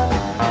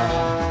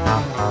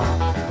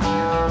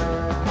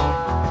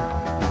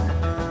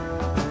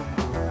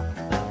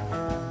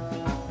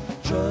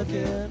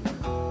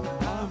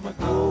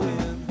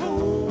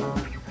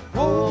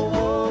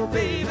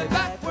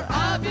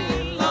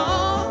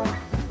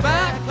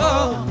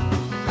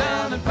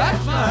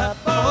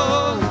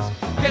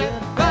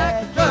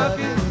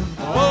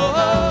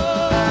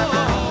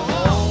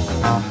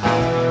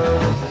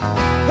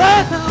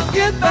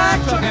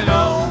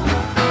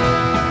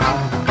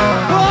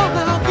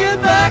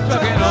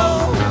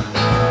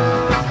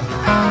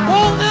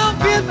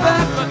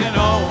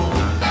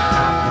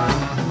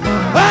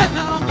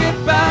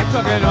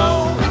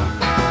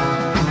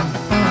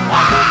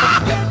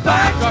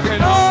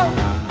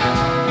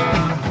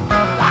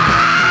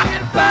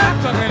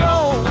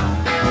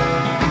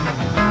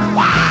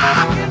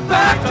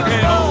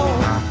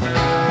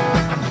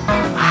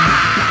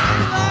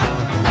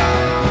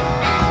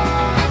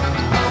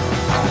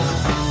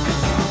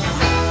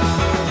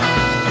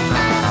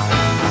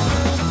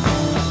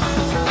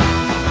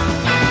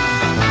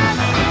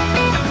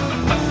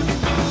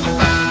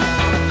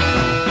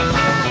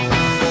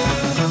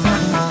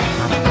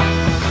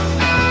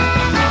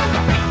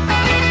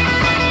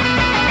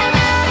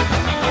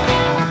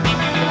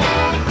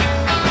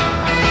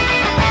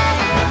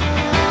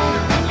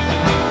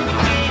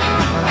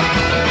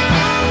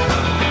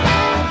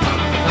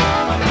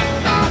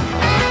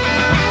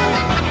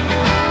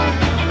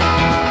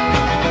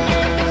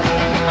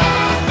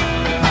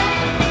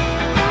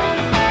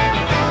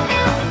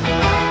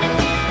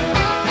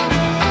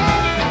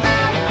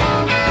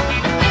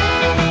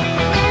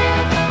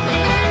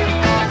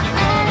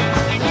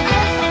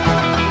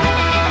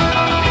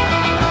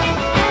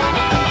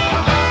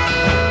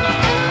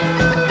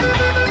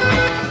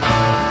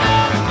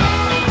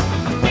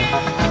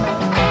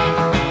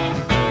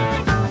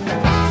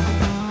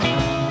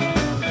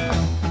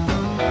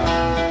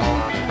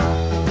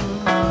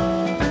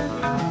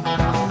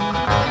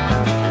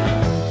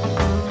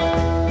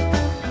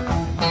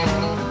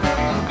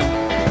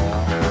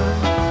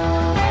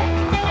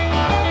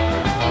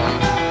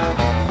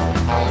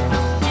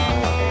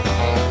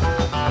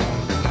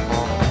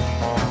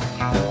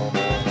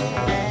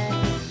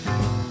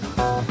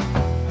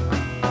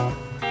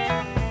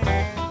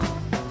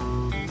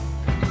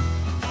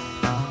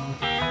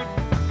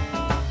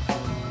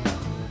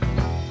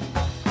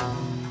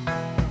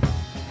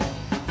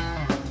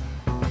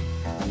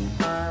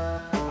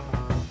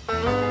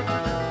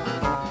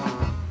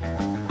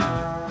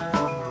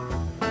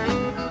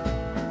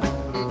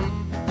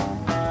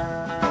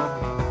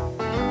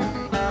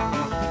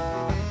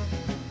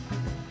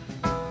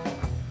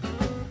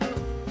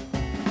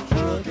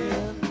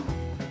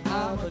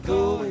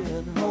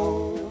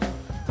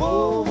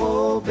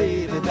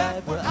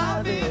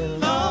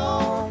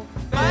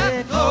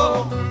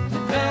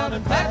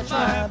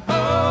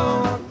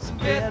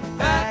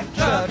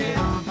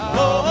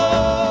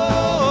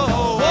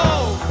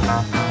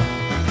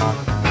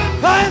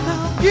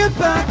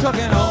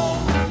 trucking on.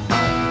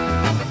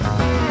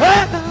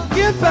 When I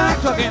get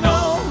back trucking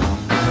on.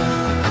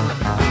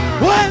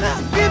 When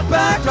I get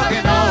back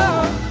trucking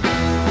on.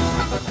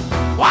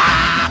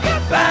 Why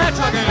get back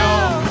trucking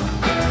on?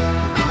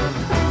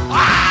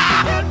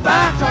 Why get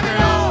back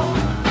trucking on?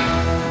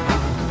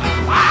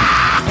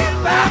 Why get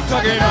back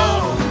trucking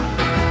on?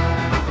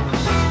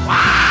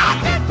 Why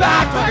get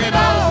back trucking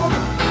on?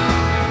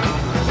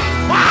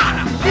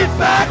 Why get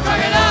back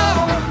trucking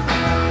on?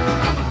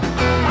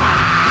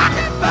 Why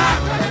get back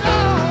trucking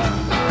on?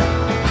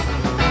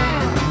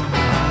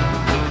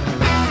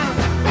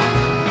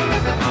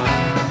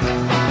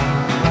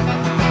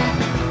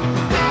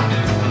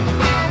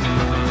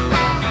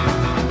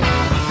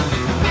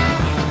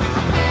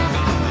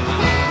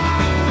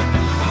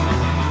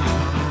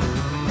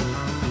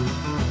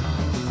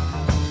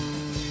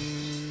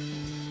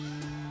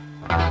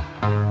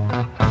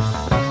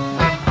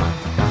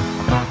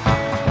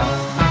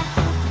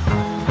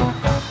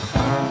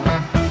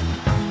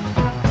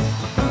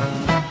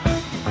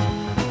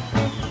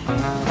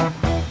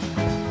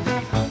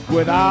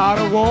 Without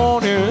a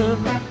warning,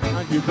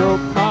 you broke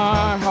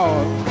my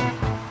heart.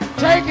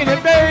 Taking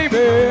it,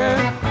 baby,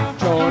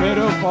 torn it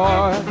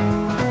apart.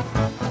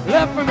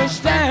 Left me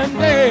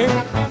standing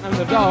in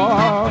the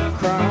dark,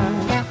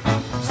 crying.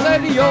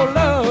 Said your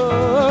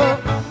love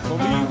for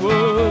me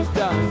was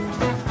dying.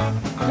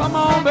 Come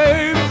on,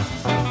 baby,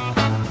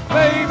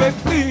 baby,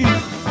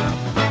 please.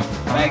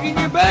 Begging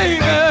you,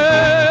 baby,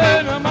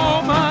 I'm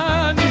on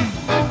my knees.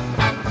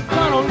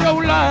 Turn on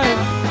your light,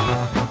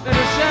 let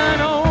it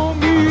shine on.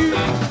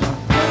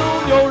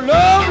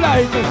 Love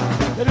light,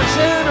 let it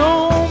shine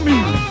on me.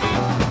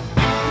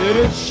 Let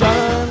it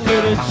shine,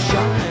 let it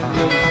shine,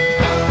 let it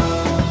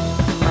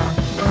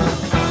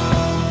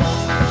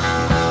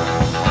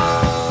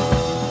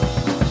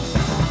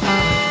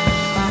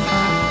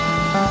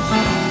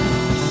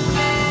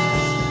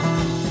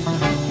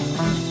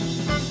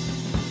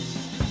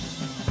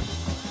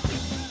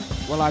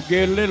Well, I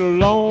get a little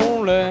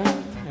lonely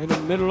in the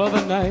middle of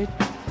the night,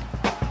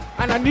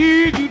 and I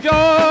need you,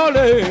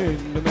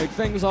 darling, to make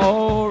things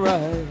all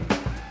right.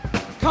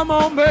 Come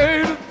on,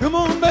 baby,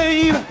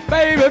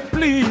 baby,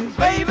 please,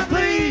 baby,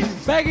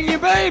 please. Begging you,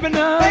 baby,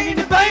 now, begging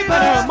you, baby,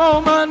 I'm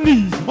on my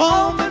knees,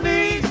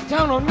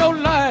 Turn on your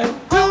light,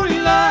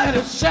 let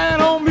it shine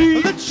on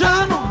me, let it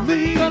shine on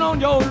me. Turn on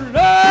your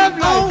love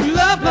light,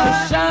 let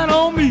it shine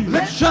on me,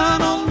 let it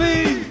shine on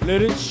me.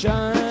 Let it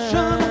shine,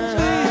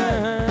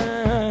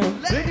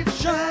 let it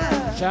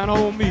shine, shine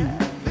on me.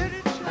 Let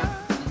it shine,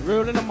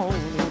 early in the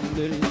morning.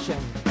 Let it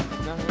shine,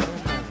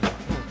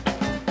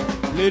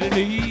 late in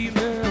the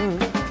evening,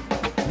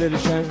 let it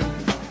shine.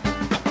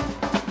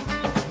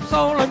 It's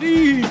all I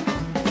need,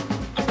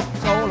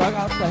 it's all I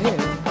got to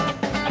have.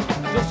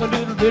 Just a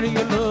little bit of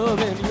your love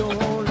and your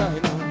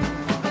light.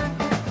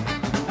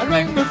 It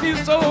make me feel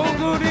so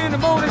good in the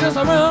morning, just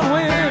around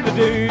when the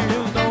day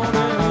is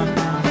dawning.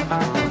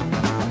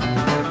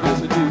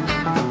 Yes, it do.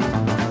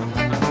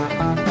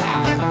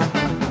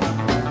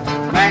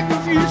 Make me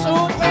feel so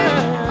fine.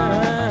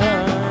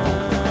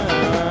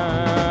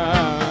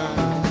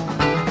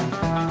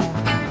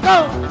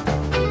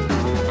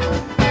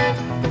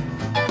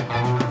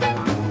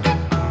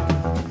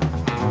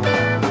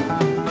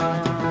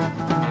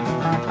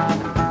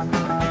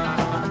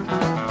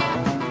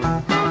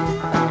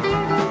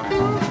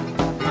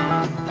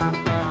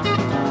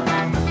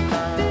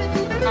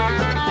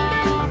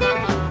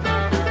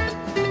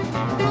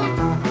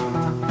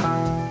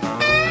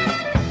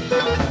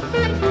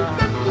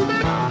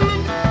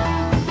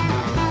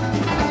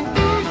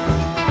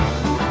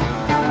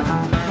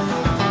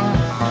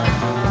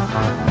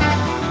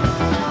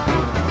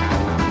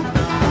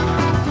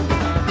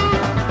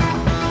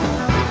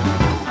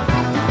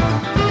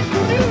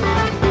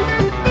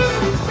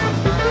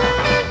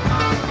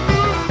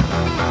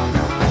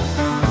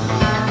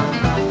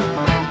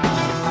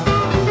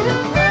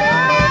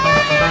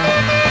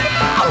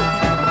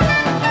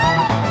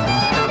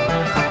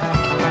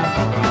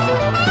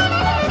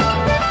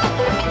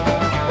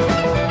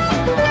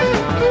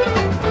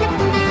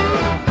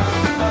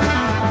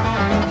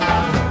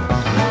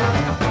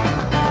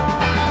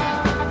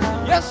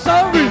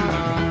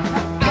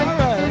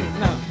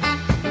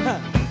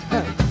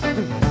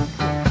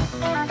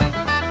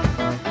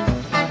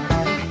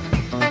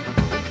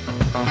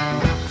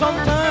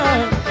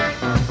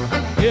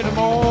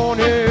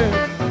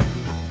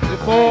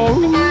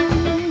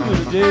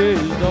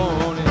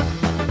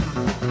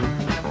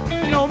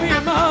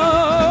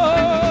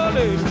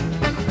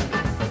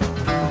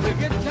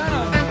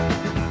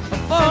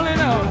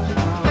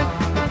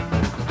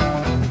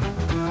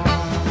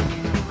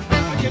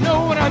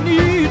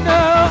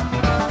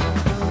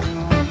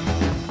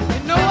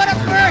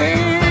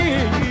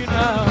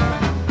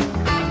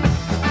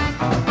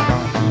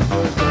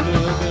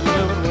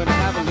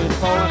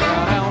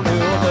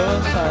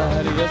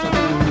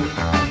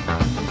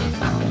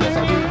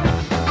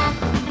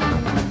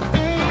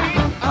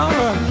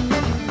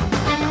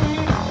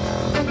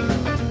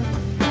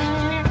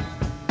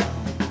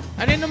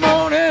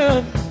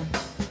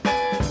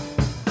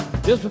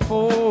 just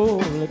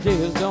before the day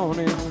is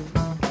dawning,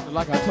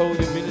 like I told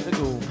you a minute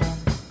ago.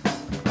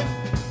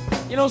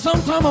 You know,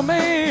 sometimes a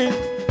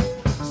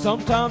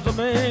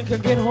man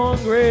can get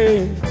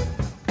hungry.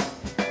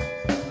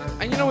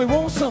 And you know, he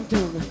wants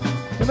something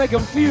to make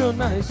him feel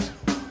nice.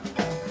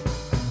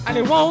 And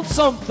he wants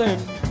something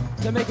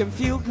to make him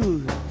feel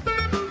good.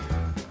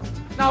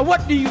 Now,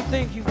 what do you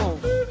think he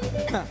wants?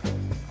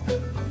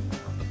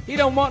 He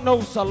don't want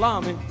no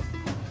salami.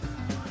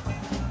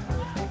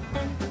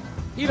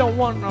 He don't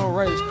want no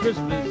Rice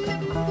Krispies.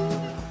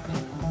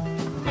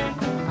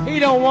 He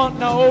don't want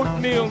no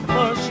oatmeal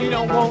mush. He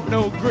don't want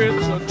no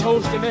grits or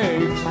toasted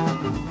eggs.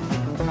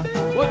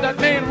 What that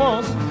man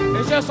wants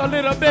is just a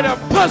little bit of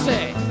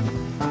pussy.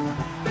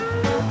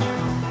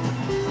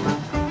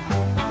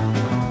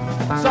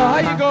 So how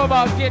you go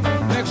about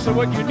getting next to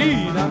what you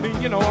need? I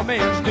mean, you know, a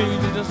man's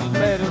needs are just as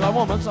bad as a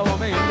woman, so a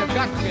man, you've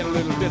got to get a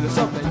little bit of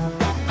something.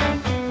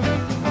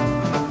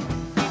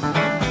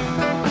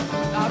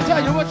 Now, I'll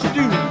tell you what you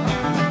do.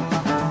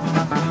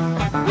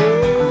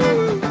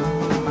 Woo,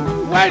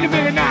 wait a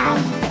minute now.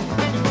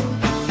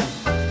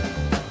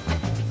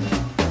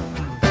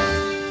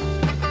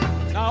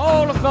 Now,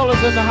 all the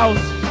fellas in the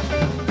house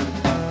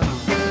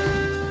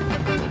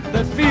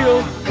that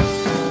feel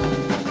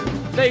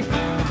they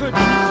could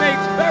make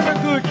very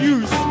good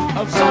use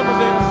of some of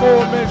the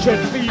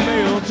aforementioned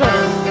female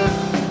terms.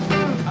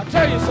 I'll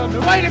tell you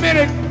something. Wait a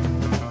minute.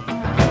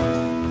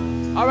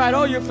 All right,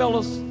 all you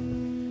fellas,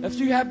 if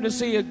you happen to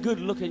see a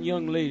good-looking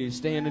young lady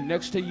standing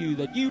next to you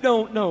that you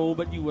don't know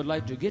but you would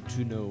like to get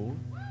to know,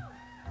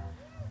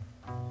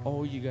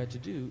 all you got to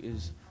do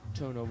is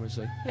turn over and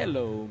say,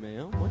 "Hello,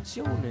 ma'am, what's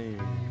your name?"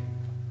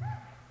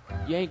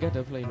 You ain't got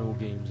to play no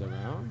games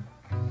around.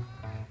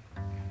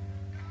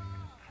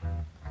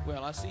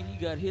 Well, I see he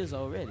got his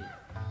already.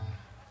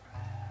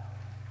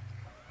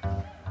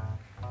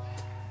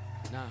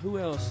 Now, who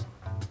else?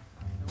 Now,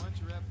 why don't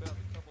you rap about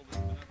the couple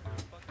that's been up there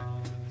fucking all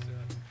over the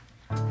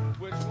set?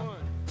 Which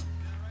one?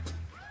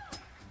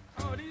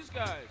 Oh, these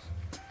guys.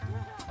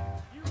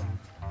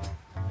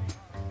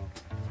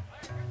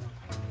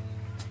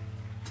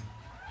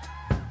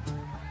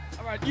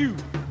 All right, you.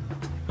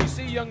 You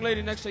see a young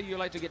lady next to you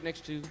like to get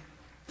next to?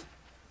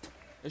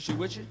 Is she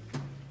with you?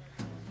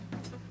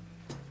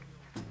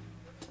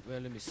 Well,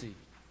 let me see.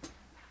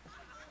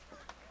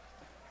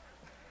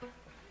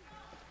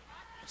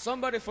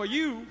 Somebody for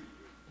you?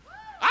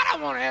 I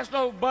don't want to ask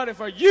nobody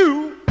for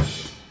you.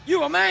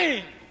 You a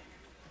man.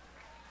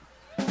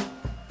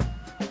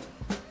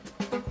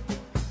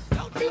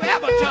 Don't you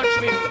ever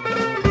touch me.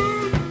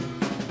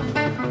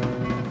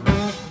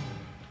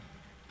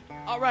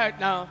 All right,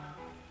 now.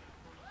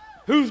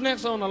 Who's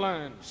next on the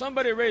line?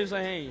 Somebody raise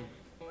their hand.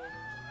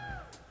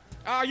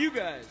 Ah, you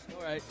guys.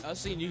 All right, I've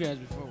seen you guys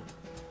before.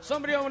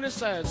 Somebody on this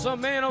side,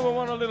 some man over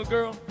want a little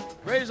girl,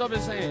 raise up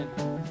his hand.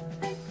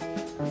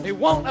 They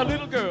want a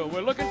little girl.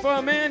 We're looking for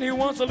a man who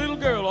wants a little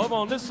girl over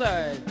on this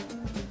side.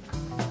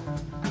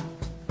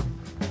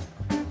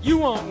 You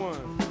want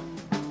one.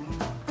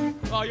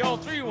 Oh, y'all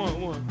three want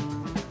one.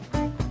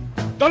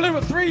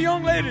 Deliver 3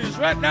 young ladies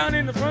right down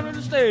in the front of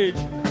the stage.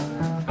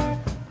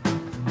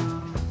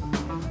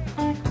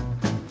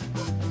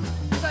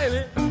 Say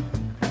it.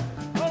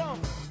 Hold on.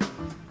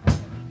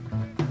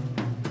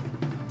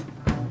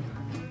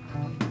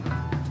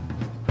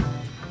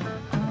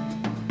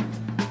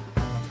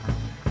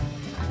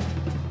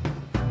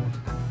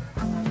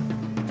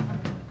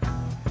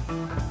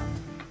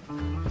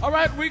 All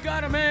right, we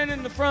got a man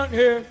in the front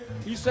here.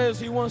 He says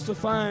he wants to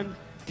find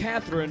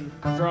Catherine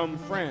from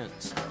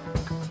France.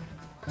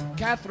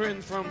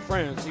 Catherine from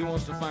France. He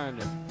wants to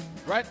find her.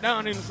 Right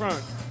down in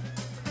front.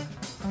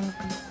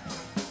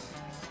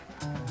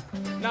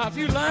 Now, if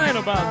you're lying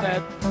about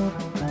that,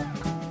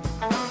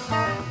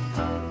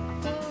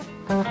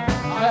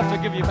 I'll have to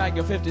give you back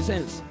your 50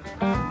 cents.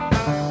 Go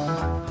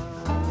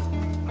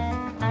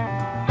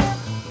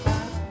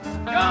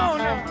on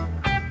now.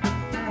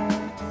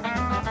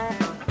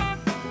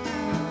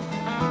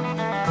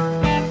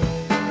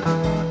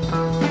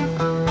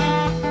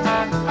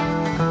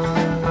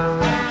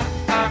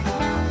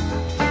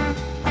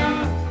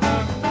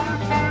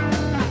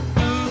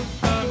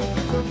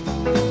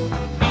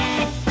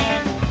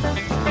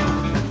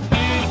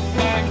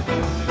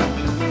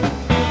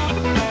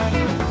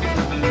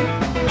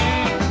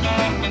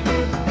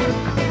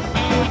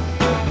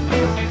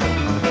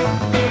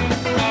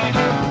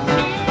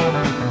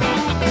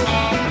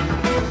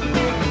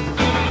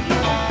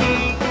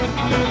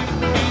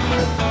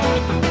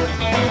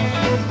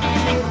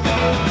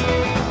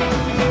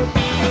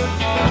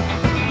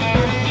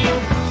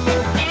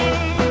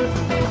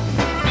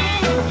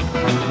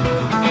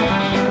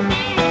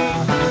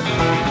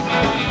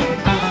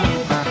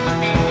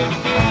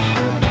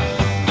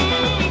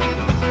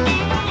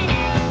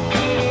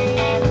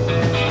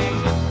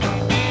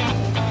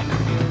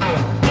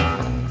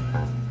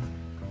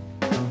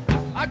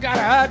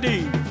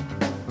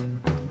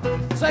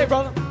 Say,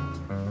 brother,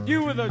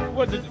 you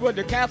were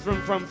the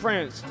Catherine from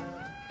France.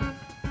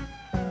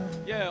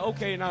 Yeah,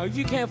 okay, now, if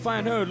you can't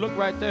find her, look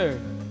right there.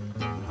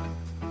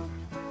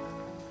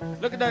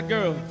 Look at that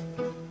girl.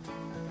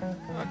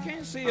 I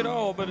can't see it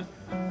all, but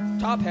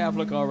top half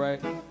look all right.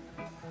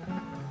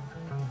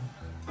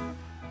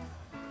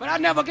 But I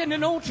never get into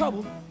no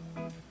trouble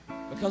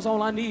because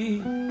all I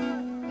need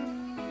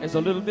is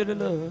a little bit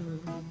of love.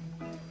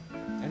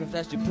 And if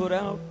that's you put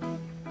out,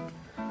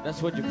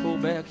 that's what you pull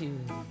back in.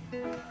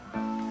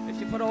 If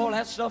you put all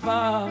that stuff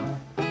out,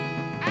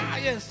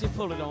 yes, you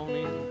pull it on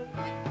in.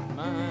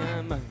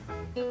 My, my.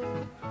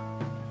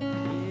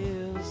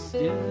 Yes,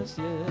 yes,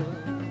 yes.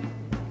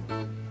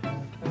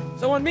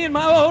 So when me and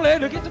my old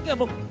lady get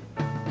together,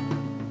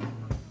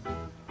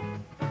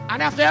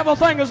 and after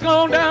everything has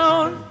gone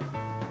down,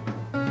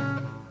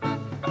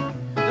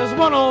 there's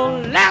one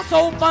old last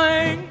old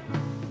thing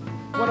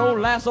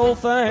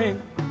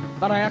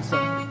that I ask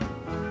her.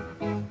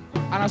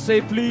 And I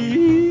say,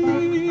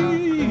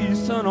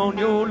 please turn on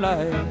your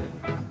light,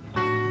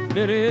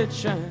 let it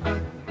shine.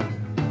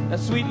 That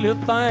sweet little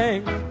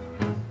thing,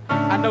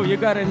 I know you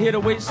got it hid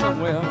away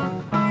somewhere.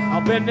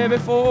 I've been there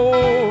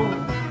before,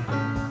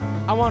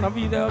 I wanna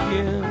be there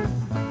again.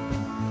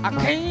 I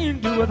can't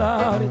do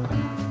without it,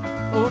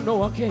 oh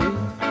no I can't.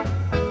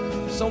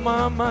 So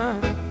my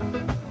mind,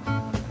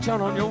 turn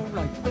on your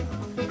light,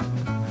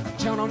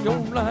 turn on your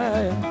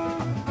light,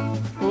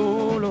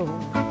 oh Lord.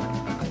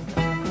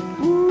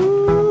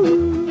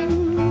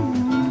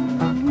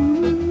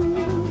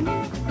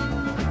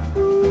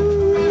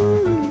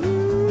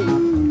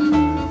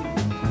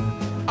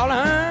 All I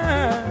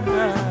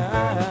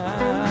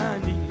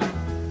need,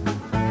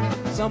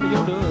 some of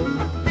your love.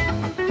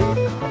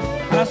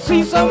 I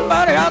see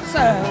somebody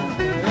outside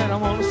and I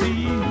wanna see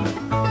you.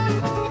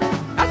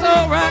 That's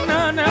all right now.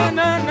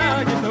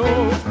 You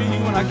know it's me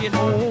when I get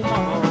home,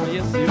 oh,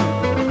 yes you do.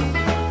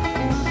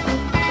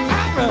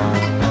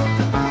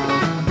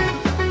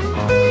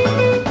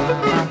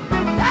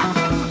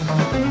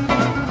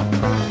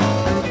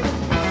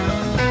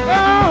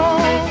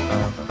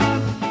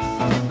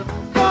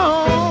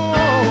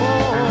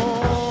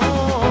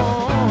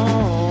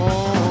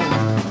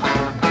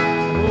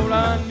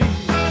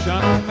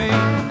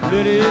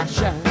 Let it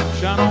shine,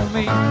 shine on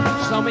me.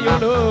 Some of your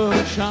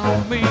love, shine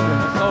on me.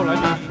 That's all I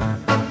need.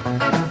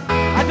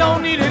 I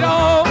don't need it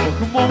all. Oh,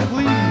 come on,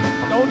 please.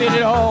 I don't need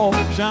it all.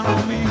 Shine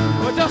on me.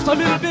 But just a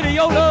little bit of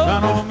your love.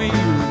 Shine on me.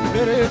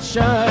 Let it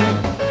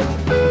shine.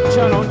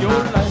 Shine on your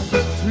light.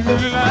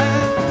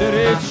 Let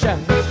it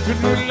shine.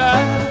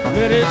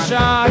 Let it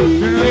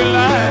shine.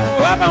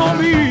 Up on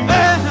me.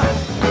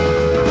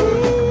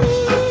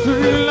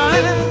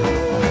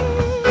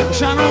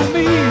 Shine on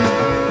me.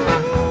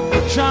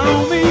 Shine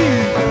on me.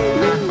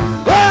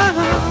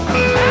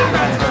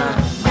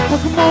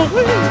 Come on,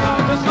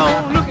 just go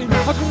on looking.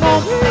 Come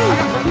on,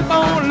 keep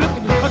on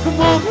looking. Come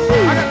on, I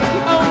gotta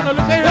keep on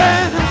looking.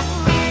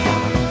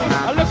 I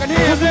look at here,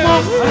 I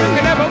look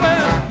at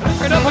everywhere,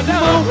 looking up and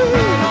down,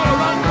 all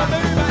around my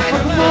baby.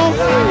 Come on,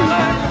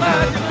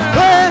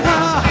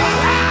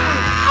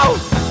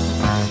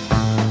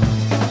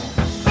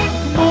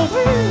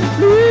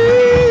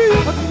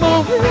 please. Come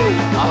on,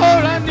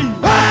 all I need.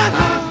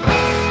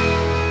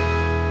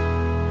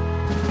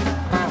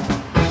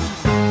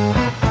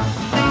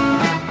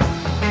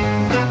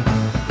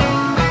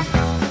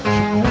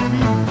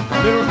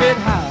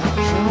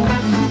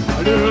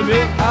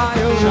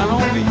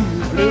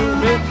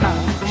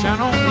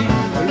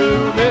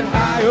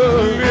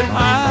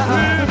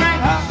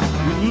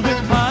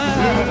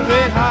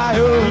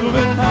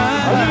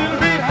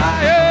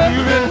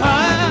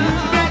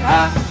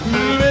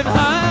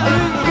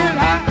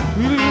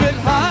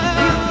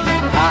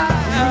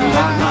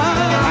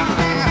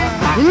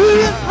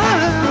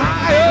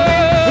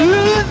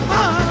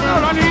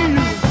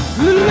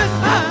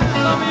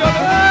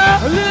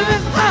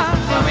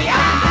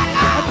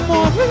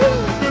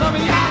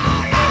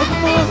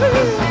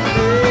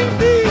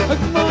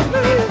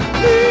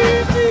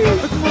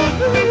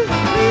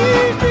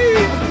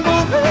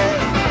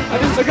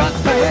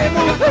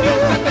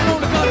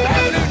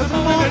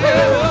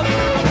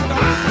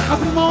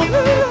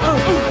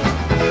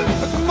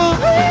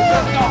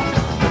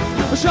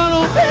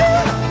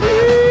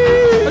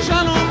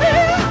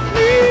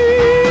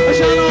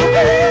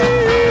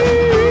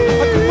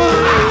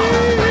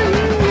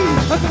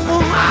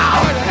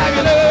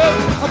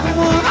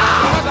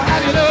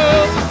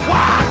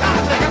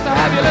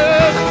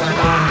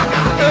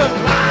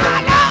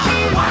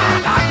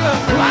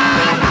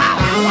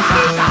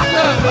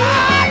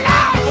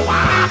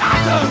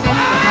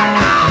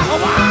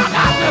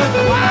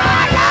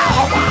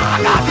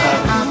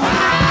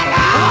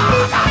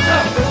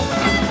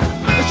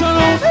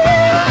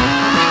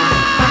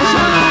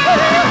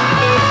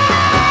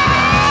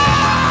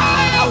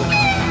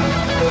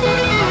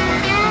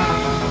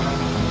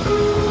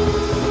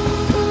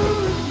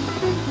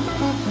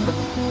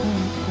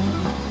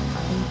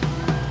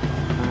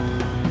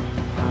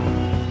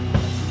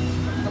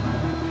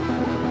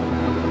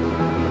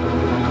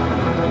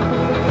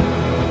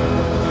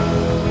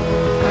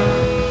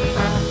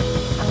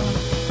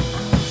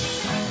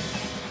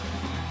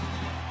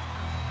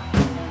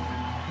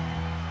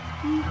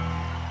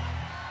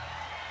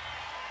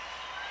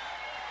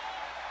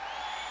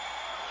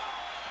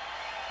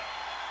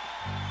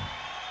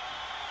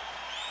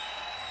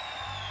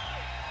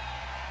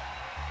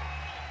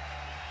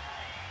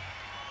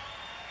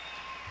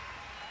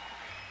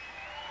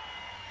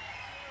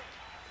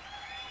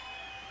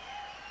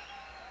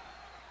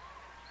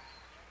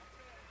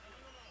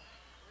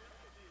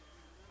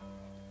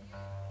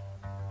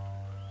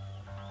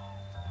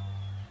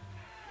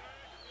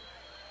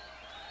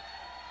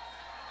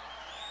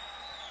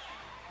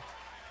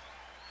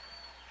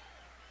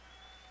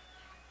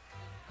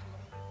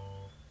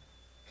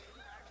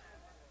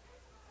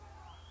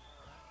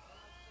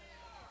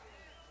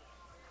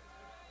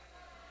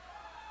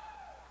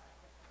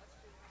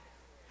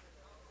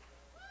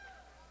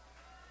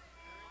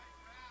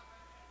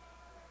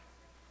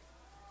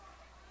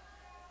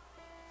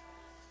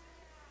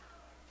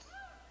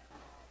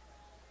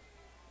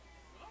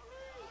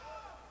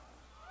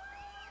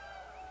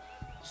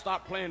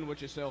 Stop playing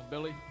with yourself,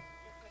 Billy.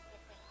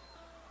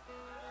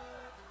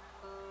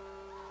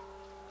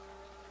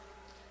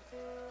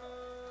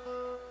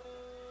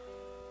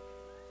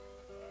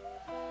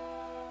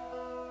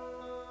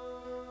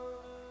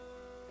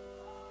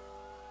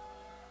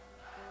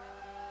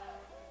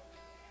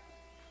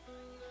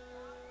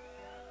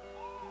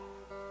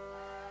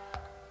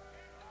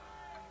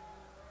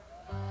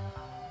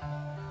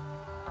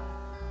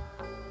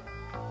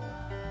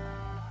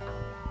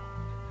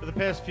 For the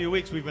past few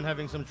weeks, we've been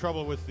having some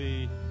trouble with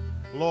the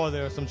law.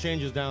 There are some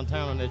changes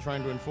downtown, and they're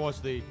trying to enforce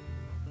the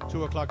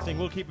 2 o'clock thing.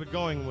 We'll keep it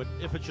going.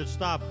 If it should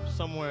stop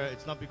somewhere,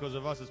 it's not because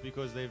of us, it's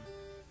because they've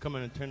come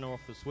in and turned off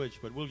the switch.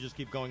 But we'll just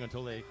keep going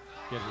until they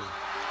get here.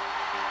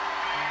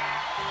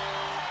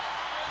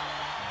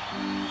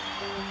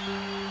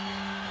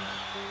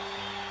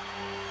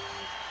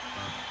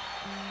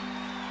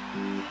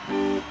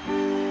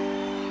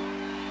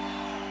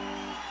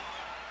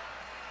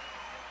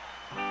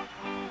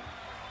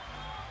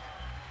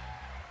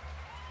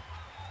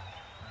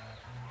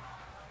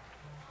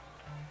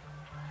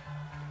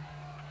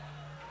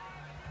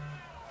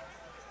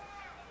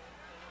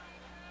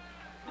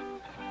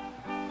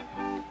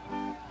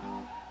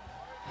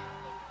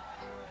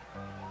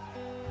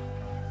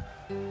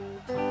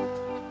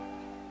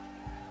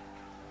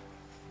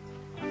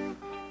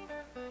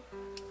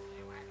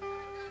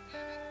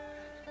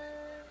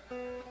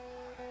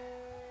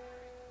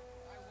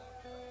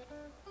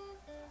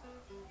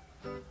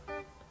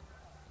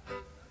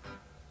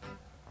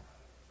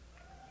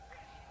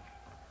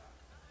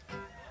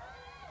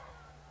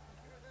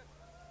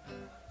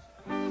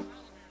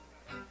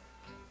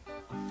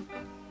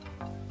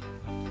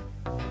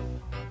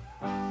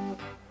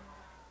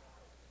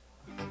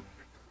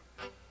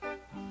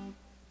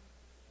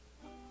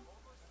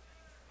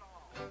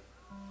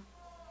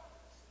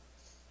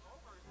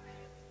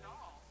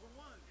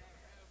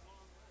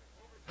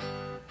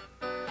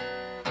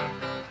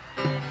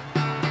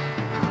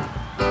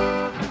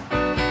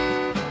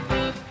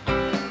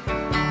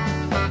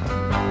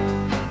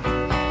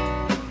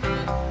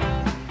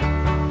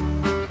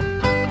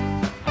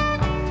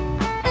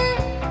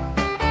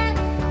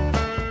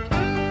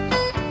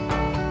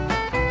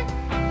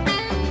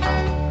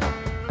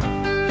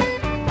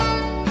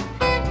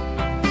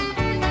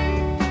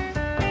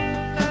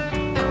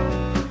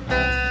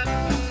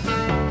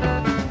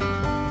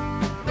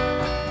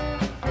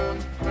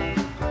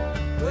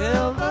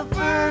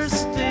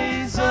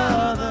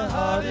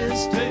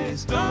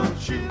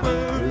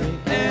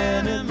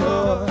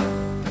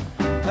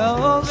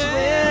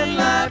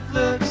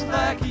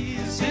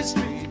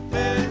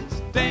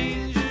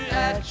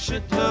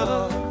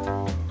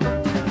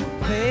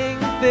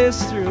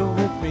 this through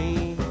with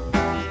me.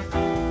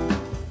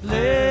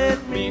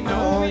 Let me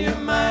know your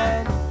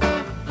mind.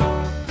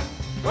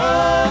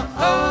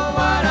 Oh,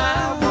 what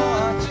I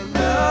want to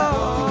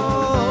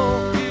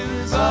know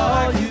is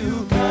all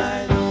you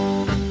kind.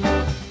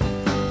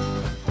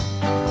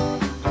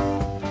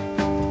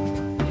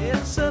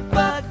 It's a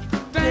buck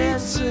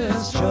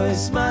dancer's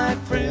choice, my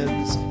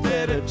friends.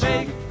 Better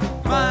take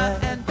my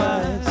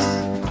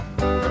advice.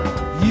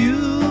 You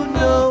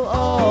know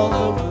all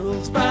the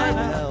rules by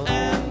now,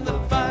 and the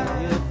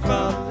fire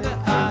from the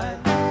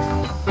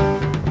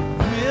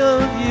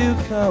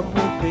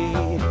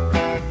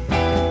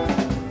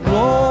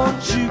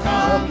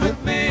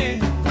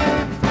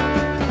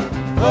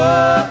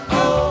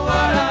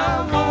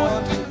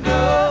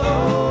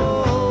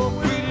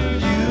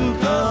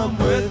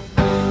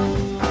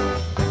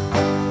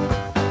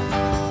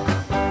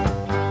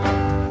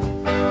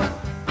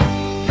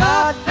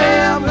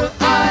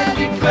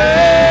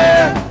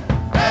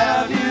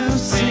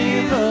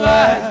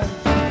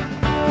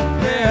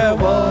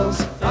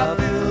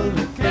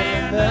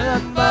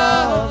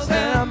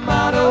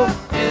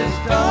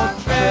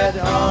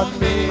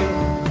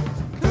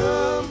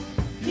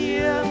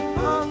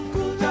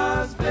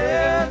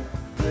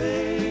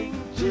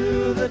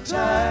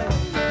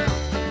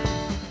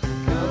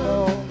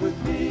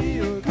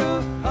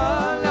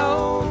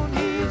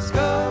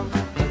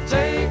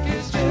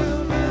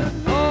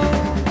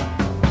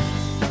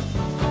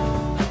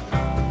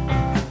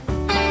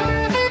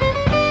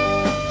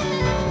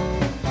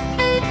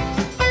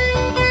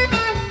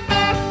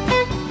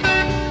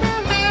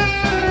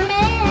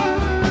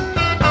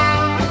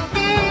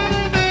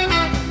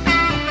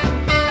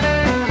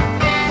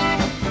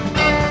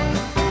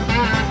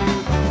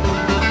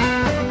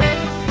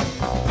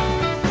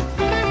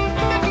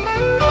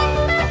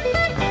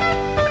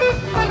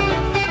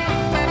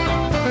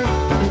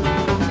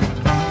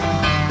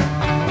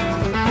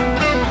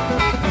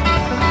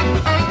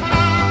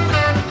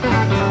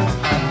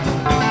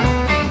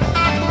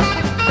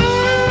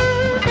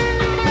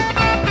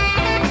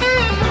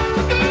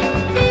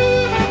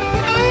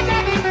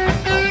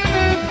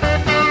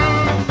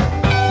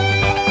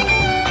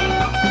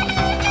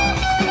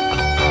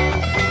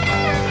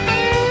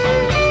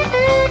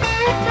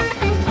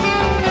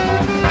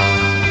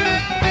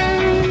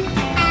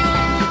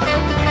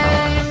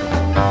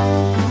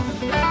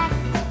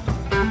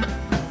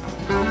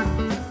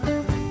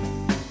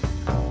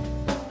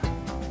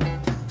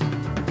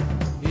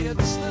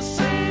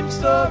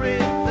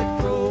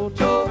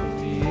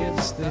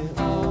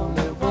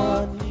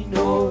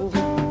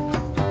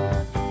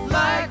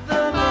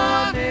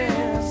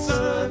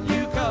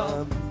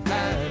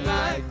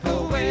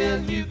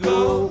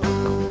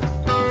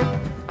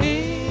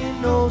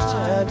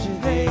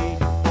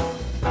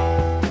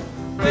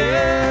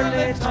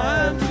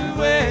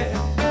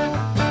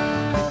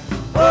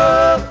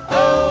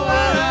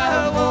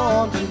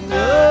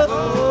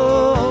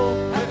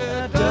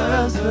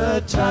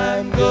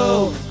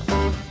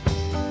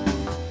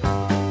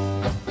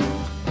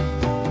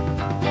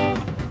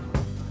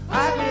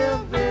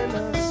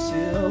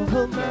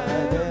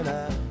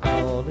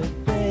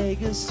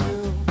this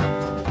tune.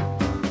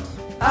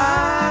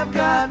 I've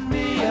got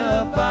me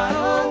a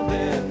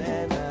violin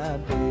and I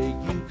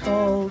beg you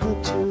call the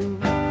tune.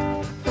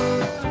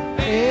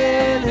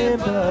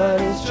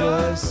 Anybody's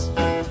choice.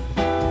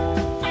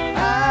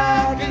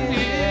 I can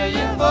hear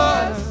your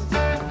voice.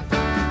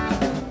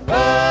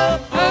 Oh,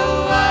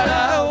 what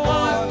I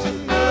want to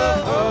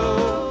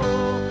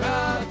know.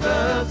 How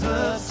does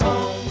the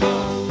song go?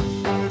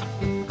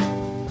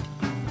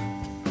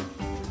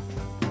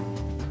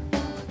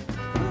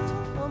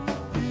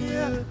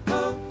 Here,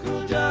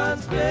 Uncle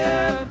John's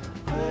band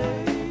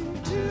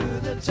playing to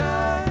the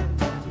time.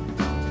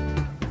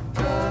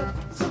 Got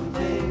some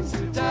things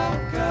to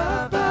talk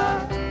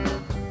about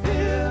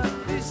here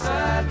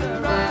beside the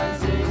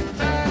rising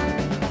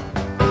tide.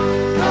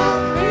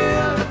 Come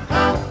here,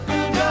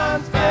 Uncle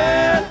John's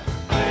band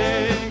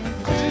playing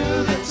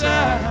to the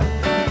time.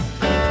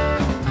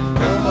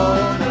 Come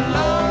on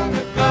along,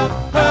 go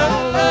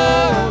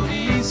hello,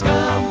 he's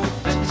come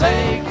to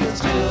take his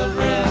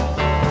children.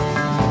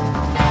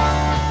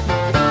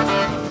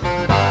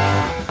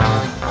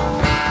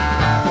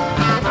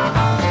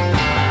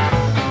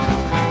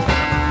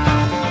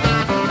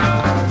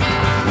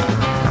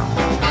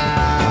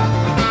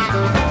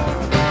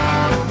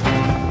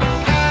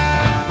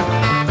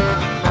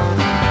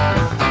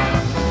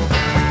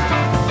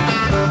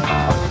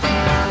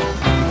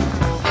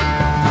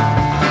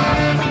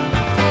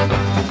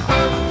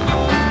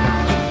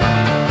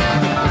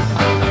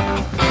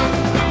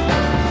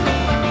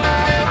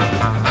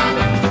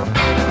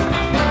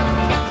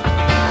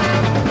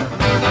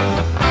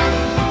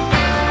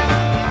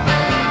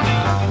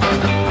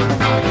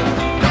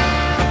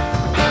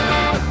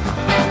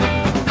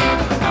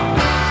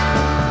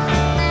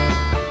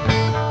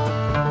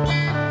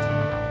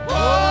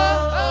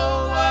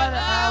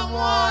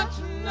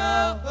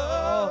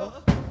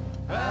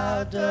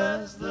 How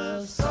does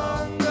the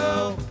song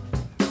go?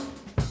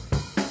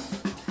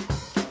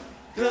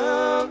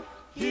 Come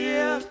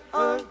here,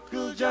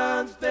 Uncle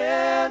John's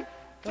band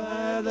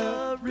by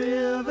the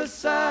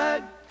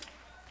riverside.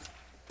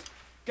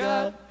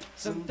 Got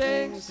some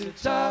things to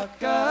talk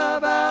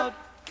about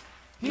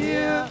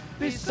here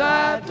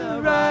beside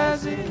the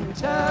rising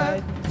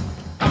tide.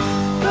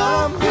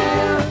 Come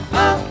here,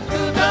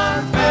 Uncle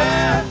John's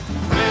band,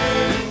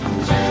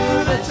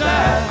 into the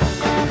tide.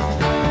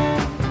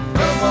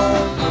 Come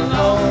on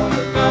along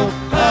and go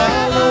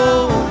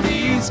alone.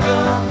 He's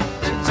come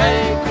to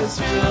take his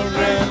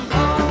children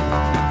home.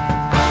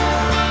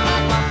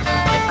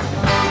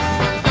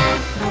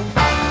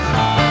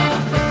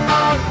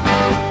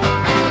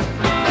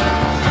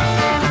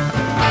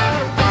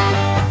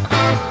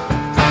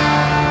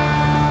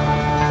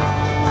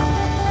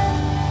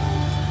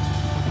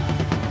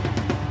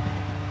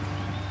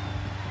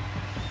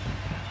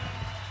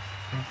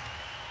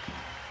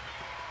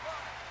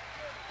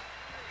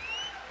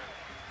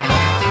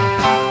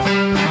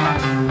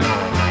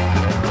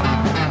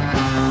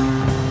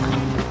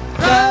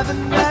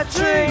 Driving that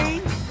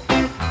train,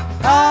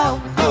 I'll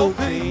go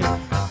clean.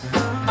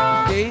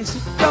 Daisy,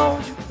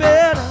 don't you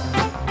better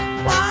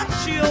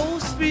watch your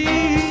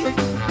speed.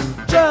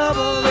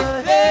 Trouble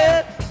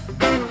ahead,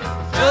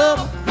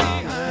 trouble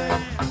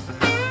behind.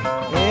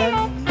 And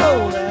you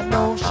know that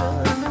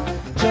notion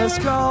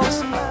just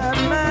crossed my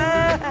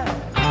mind.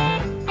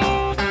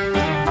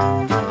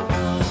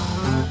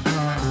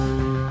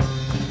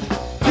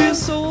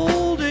 This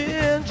old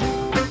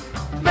engine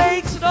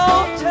makes it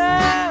on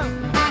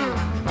time.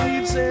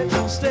 Leave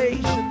Central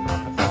Station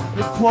at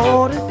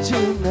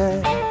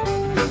 8:45.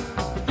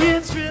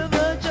 It's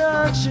River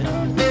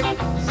Junction,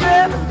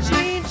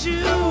 17 to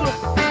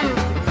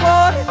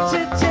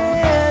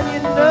 10. You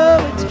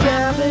know it's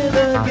counting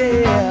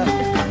again.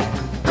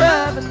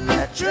 Driving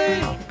that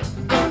train,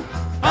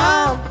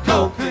 I'm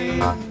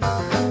cocaine.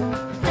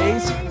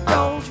 Casey,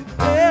 don't you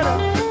better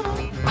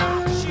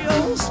watch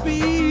your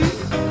speed.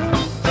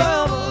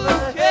 Trouble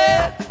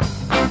ahead,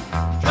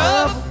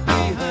 trouble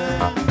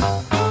behind.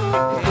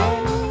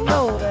 And you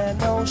know that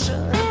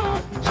notion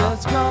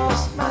just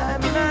crossed my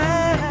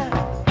mind.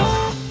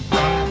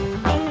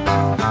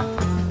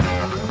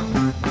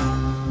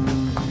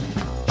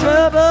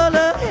 Trouble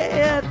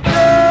ahead,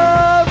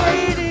 the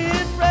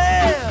radiant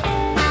red.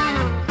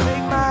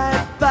 Take my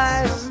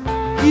advice,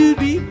 you'd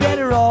be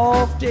better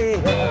off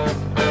dead.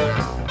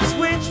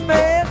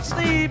 Switchman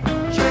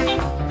sleeping train,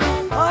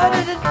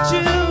 102.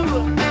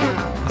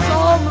 It's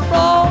on the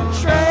wrong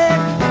track,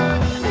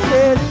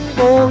 heading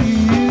for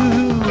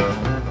you.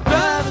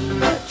 Driving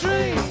that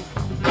train,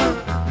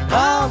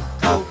 I'm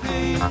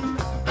cocaine.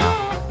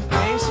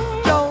 Casey,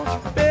 don't you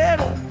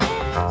better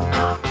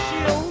watch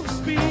your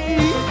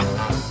speed.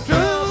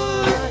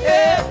 Trouble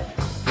ahead,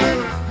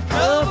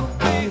 trouble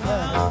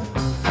behind.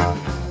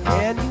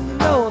 And you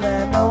know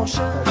that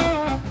notion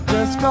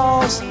just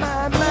crossed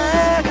my mind.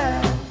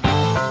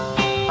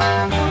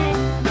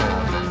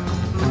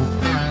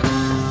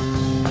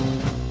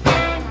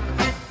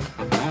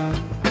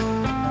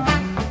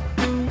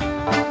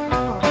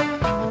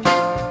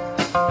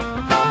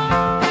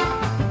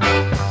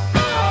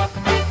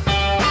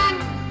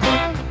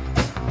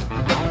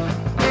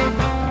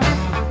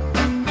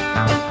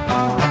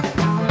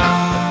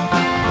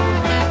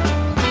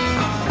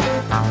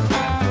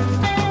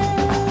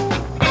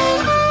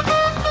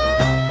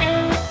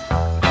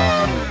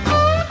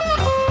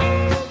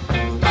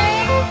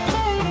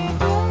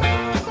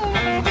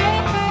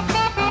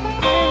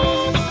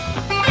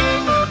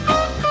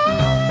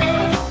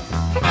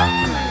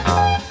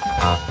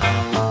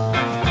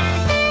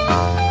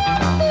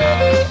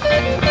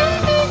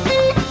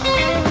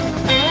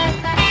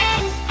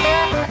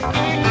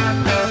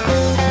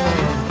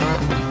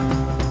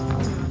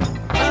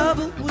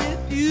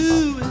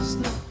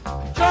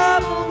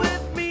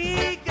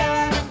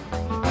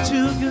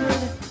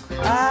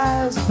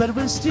 us, but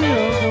we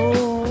still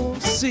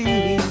don't see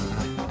him.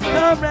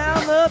 Come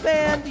round the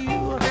bend, you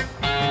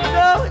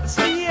know it's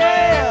the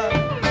end.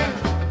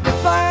 The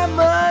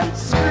fireman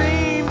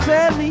screams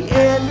and the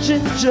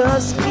engine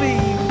just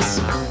gleams,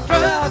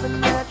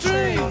 driving that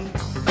train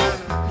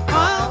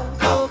on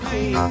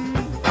cocaine.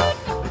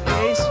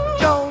 Ace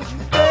Jones, you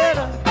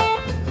better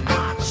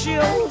watch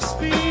your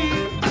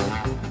speed.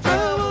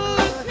 Trouble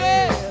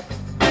ahead,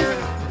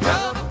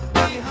 trouble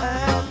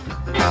behind,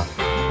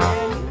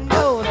 and you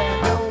know that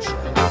notion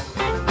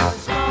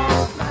has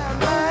crossed my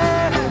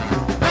mind.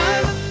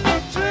 Driving the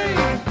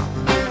train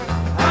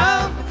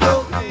on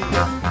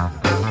cocaine.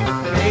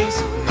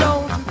 Ace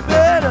Jones, you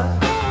better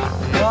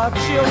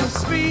watch your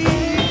speed.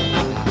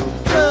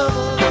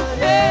 Trouble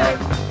ahead,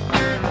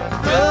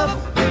 trouble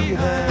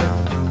behind,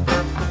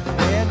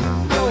 and you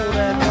know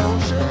that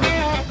notion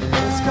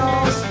has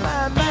crossed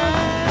my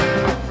mind.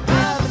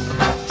 Driving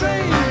that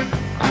train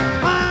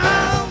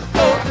on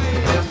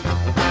cocaine.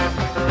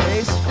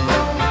 Ace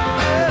Jones, you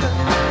better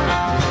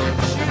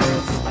watch your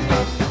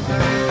speed.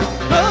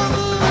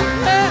 Trouble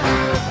ahead,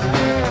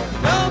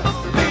 trouble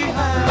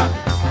behind,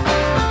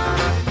 and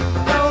you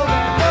know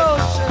that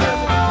notion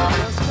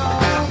has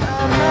crossed my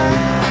mind.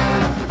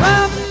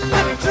 Driving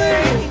that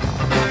train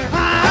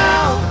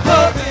on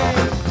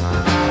cocaine.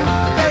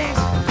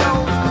 Ace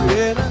Jones, you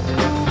better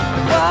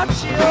watch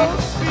your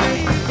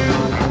speed.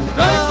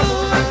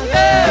 Trouble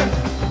ahead,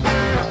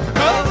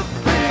 trouble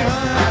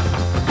behind,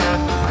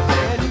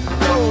 and you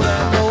know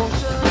that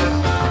notion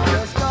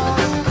just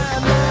crossed my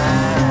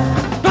mind.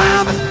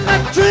 Driving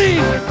that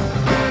train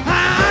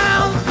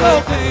on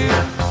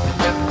cocaine.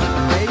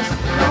 Ace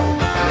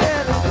Jones, you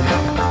better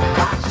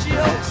watch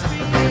your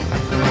speed.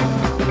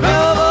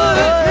 Trouble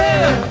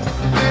ahead,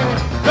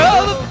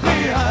 trouble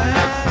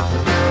behind,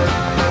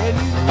 and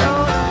you know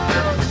that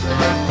notion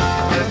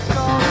just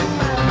crossed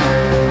my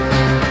mind.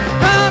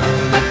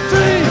 Driving that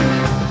train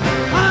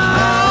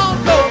on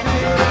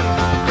cocaine.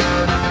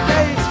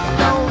 Ace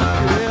Jones,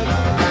 you better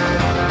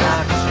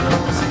watch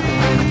your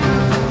speed.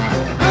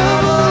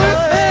 Trouble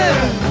ahead,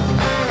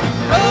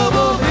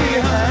 trouble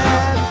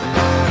behind,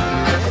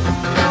 and you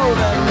know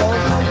that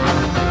notion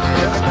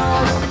just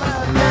crossed my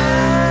mind.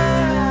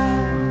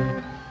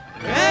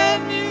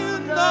 And you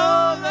know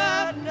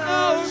that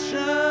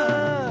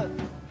notion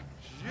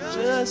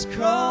just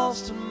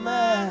crossed my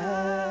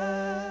mind.